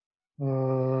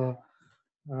 in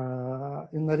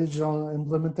original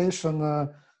implementation,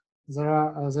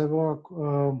 there were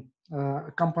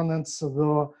components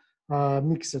were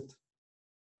mixed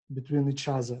between each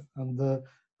other, and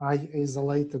I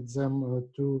isolated them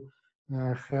to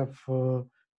have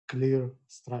clear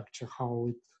structure how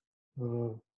it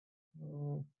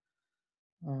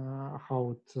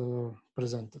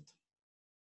presented.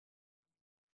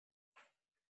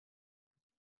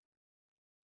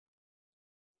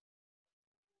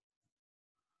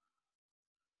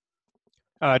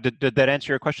 Did that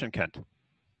answer your question, Kent?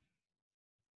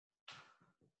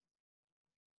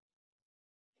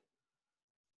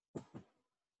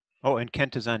 Oh, and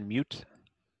Kent is on mute,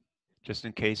 just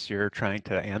in case you're trying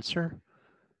to answer.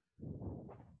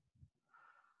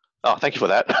 Oh, thank you for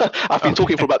that. I've been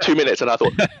talking for about 2 minutes, and I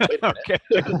thought, wait a minute.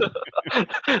 Okay.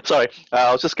 Sorry,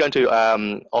 I was just going to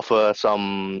offer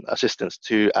some assistance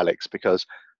to Alex, because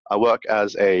I work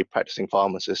as a practicing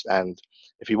pharmacist, and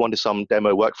if he wanted some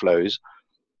demo workflows,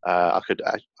 I could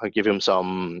give him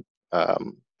some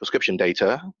prescription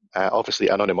data, obviously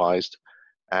anonymized,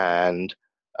 and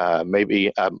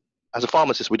maybe as a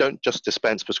pharmacist, we don't just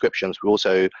dispense prescriptions, we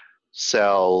also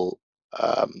sell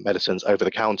medicines over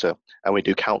the counter, and we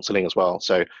do counseling as well.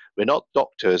 So we're not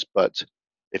doctors, but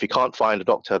if you can't find a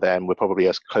doctor, then we're probably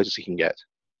as close as he can get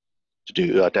to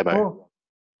do a demo. Oh,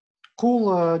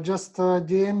 cool. Just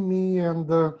DM me, and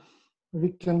we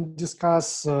can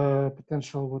discuss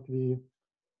potential what we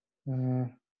for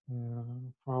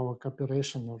our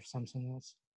cooperation or something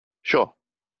else. Sure.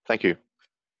 Thank you.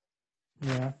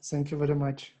 Yeah, thank you very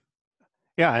much.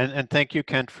 Yeah, and thank you,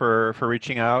 Kent, for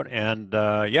reaching out, and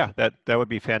yeah, that would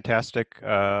be fantastic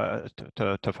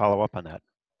to follow up on that.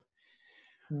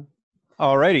 Yeah.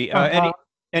 All righty.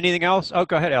 Anything else? Oh,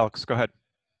 go ahead, Alex. Go ahead.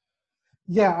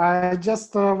 Yeah, I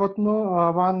just would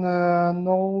know one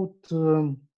note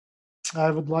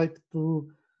I would like to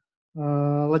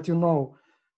let you know.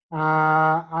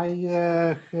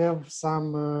 I have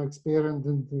some experience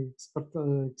in the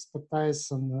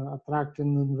expertise in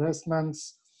attracting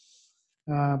investments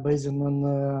based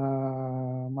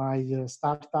on my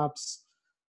startups.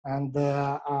 And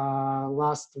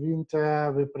last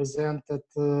winter, we presented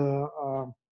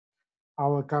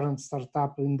our current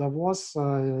startup in Davos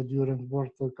during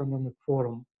World Economic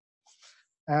Forum.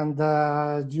 And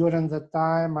during that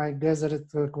time, I gathered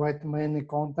quite many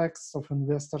contacts of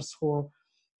investors who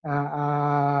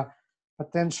are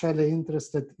potentially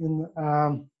interested in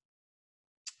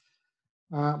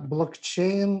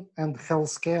blockchain and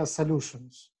healthcare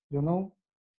solutions, you know?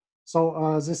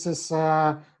 So this is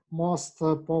most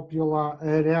popular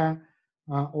area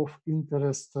of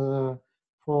interest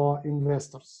for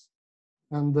investors.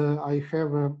 And I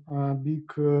have a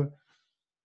big,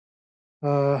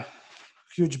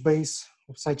 huge base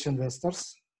of such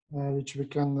investors, which we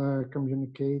can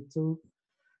communicate to.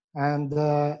 And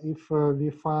if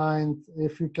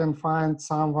we can find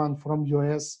someone from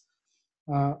US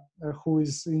who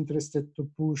is interested to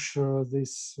push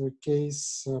this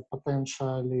case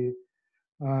potentially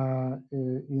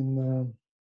in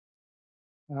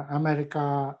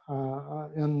America,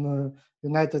 in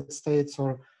United States,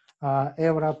 or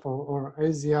Europe, or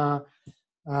Asia,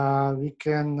 we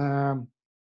can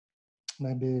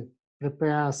maybe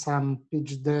prepare some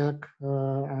pitch deck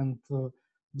and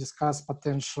discuss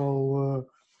potential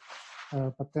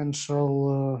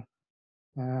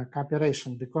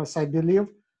cooperation, because I believe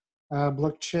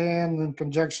blockchain in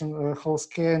conjunction,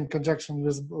 healthcare in conjunction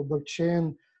with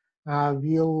blockchain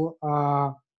will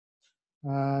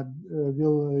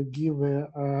give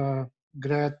a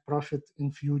great profit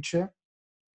in future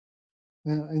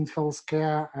in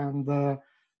healthcare, and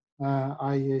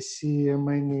I see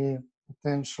many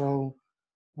potential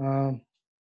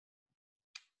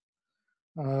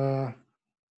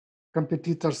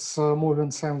competitors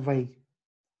moving same way.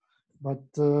 But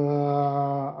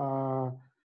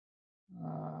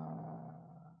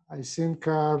I think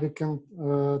we can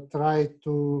try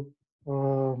to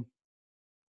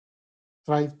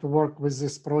work with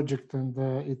this project, and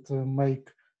it make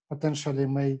potentially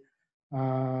may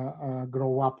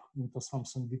grow up into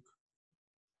something big.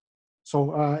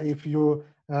 So if you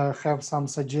have some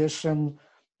suggestion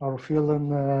or feeling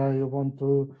you want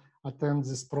to attend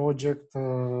this project,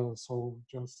 so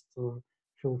just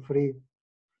feel free.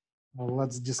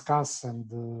 Let's discuss and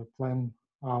plan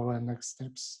our next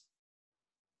steps.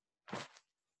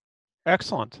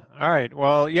 Excellent. All right.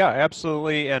 Well, yeah,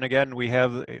 absolutely. And again, we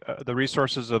have the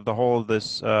resources of the whole of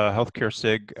this healthcare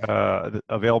SIG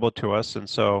available to us. And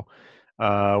so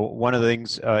one of the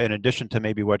things, in addition to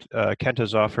maybe what Kent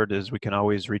has offered, is we can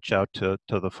always reach out to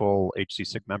the full HC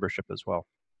SIG membership as well.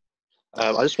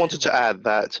 I just wanted to add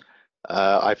that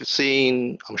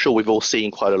I'm sure we've all seen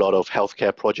quite a lot of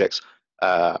healthcare projects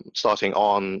starting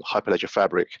on Hyperledger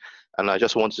Fabric. And I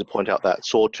just wanted to point out that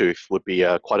Sawtooth would be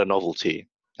quite a novelty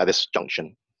at this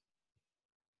junction.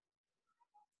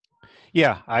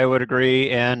 Yeah, I would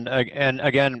agree. And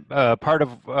again, part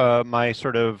of my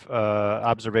sort of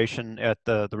observation at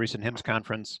the recent HIMSS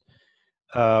conference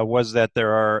was that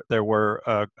there were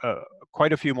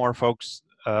quite a few more folks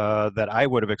that I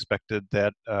would have expected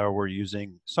that were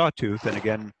using Sawtooth. And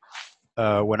again,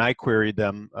 when I queried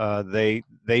them, they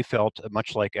felt,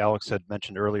 much like Alex had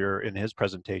mentioned earlier in his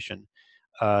presentation,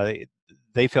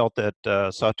 they felt that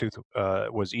Sawtooth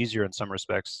was easier in some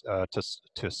respects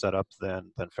to set up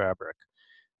than Fabric.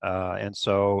 And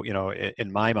so, you know,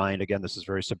 in my mind, again, this is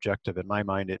very subjective. In my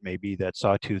mind, it may be that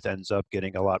Sawtooth ends up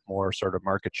getting a lot more sort of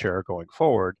market share going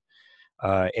forward,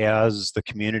 as the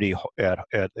community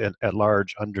at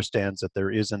large understands that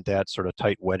there isn't that sort of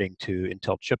tight wedding to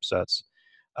Intel chipsets,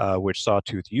 which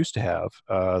Sawtooth used to have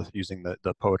using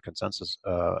the POET consensus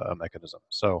mechanism.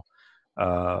 So,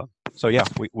 so yeah,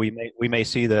 we may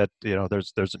see that, you know,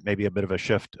 there's maybe a bit of a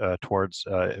shift towards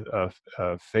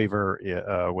favor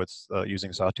with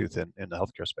using Sawtooth in the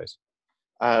healthcare space.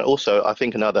 And also, I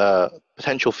think another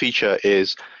potential feature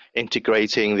is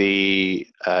integrating the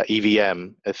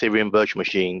EVM, Ethereum Virtual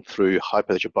Machine, through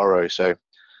Hyperledger Burrow. So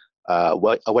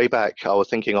way back, I was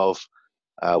thinking of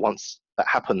once that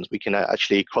happens, we can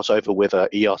actually cross over with a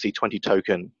ERC20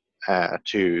 token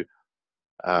to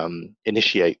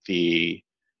initiate the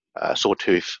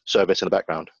Sawtooth service in the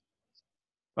background.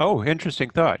 Oh,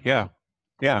 interesting thought. Yeah,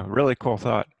 yeah, really cool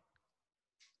thought.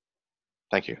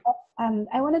 Thank you.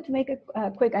 I wanted to make a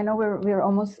quick, I know we're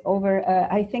almost over.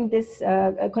 I think this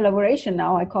collaboration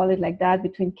now, I call it like that,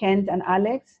 between Kent and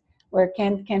Alex, where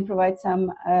Kent can provide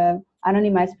some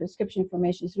anonymized prescription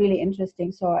information is really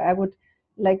interesting. So I would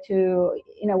like to,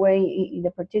 in a way, either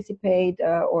participate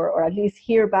or at least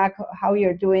hear back how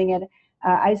you're doing it.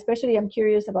 I especially am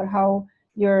curious about how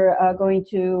you're going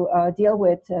to deal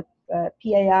with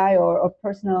PII or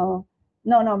personal,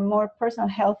 more personal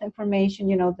health information,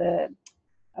 you know, the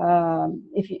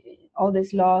if you, all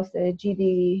these laws,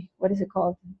 the what is it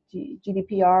called?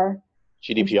 GDPR?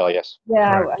 GDPR, yes.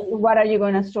 Yeah, correct. What are you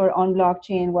going to store on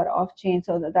blockchain, what off chain,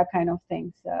 so that kind of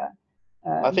things.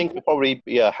 I think it'll probably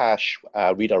be a hash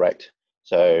redirect.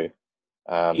 So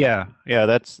yeah,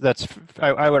 that's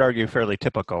I would argue fairly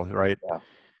typical, right? Yeah.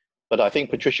 But I think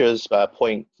Patricia's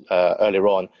point earlier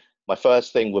on, my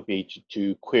first thing would be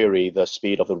to query the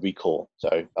speed of the recall. So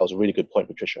that was a really good point,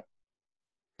 Patricia.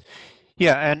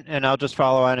 Yeah, and I'll just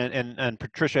follow on, and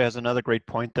Patricia has another great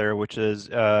point there, which is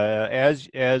as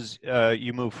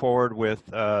you move forward with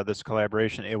this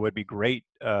collaboration, it would be great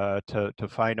to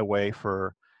find a way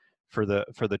for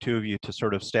the two of you to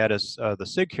sort of status the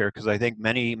SIG here, because I think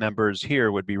many members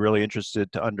here would be really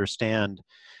interested to understand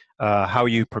how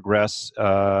you progress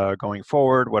going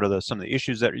forward, what are some of the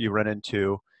issues that you run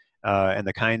into, and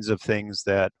the kinds of things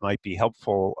that might be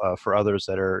helpful for others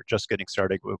that are just getting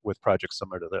started with projects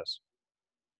similar to this.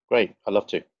 Great, I'd love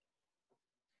to.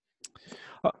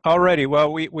 Alrighty,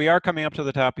 well, we are coming up to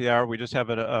the top of the hour. We just have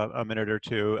a minute or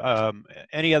two.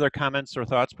 Any other comments or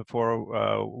thoughts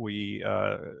before we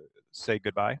say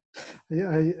goodbye?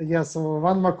 Yeah, so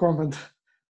one more comment,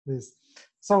 please.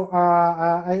 So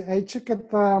I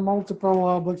checked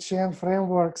multiple blockchain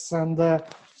frameworks and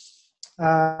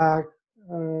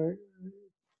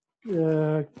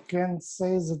can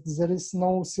say that there is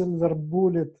no silver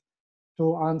bullet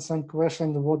to answer the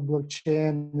question what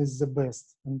blockchain is the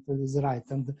best and is right.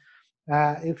 And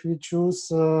if you choose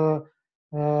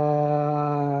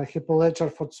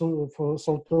Hyperledger for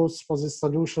Sawtooth for this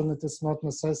solution, it is not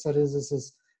necessary. This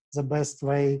is the best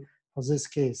way for this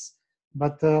case.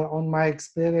 But on my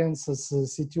experience as a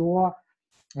CTO,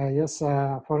 yes,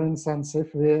 for instance,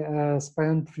 if we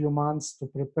spend a few months to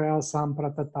prepare some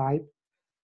prototype,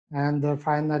 and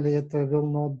finally it will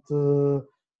not,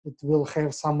 it will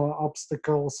have some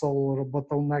obstacles or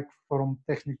bottleneck from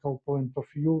technical point of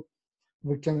view,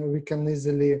 we can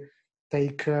easily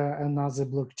take another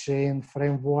blockchain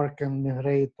framework and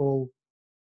migrate all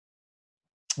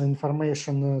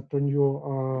information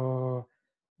to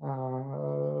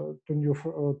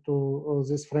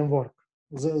this framework.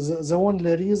 The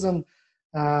only reason,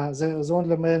 the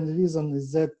only main reason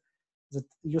is that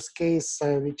use case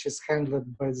which is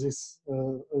handled by this,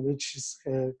 which is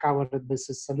covered by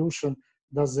this solution,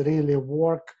 does really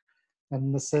work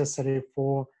and necessary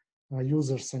for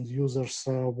users, and users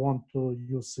want to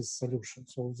use this solution.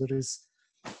 So there is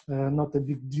not a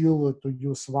big deal to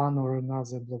use one or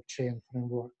another blockchain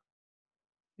framework.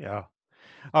 Yeah.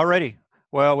 Alrighty.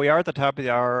 Well, we are at the top of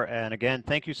the hour, and again,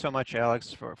 thank you so much,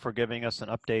 Alex, for giving us an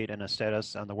update and a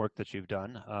status on the work that you've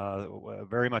done.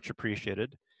 Very much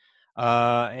appreciated.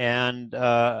 To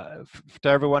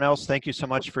everyone else, thank you so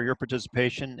much for your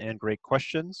participation and great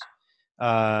questions.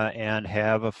 And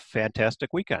have a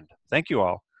fantastic weekend. Thank you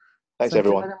all. Thanks, Thank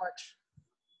everyone. you very much.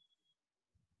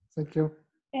 Thank you.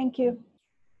 Thank you.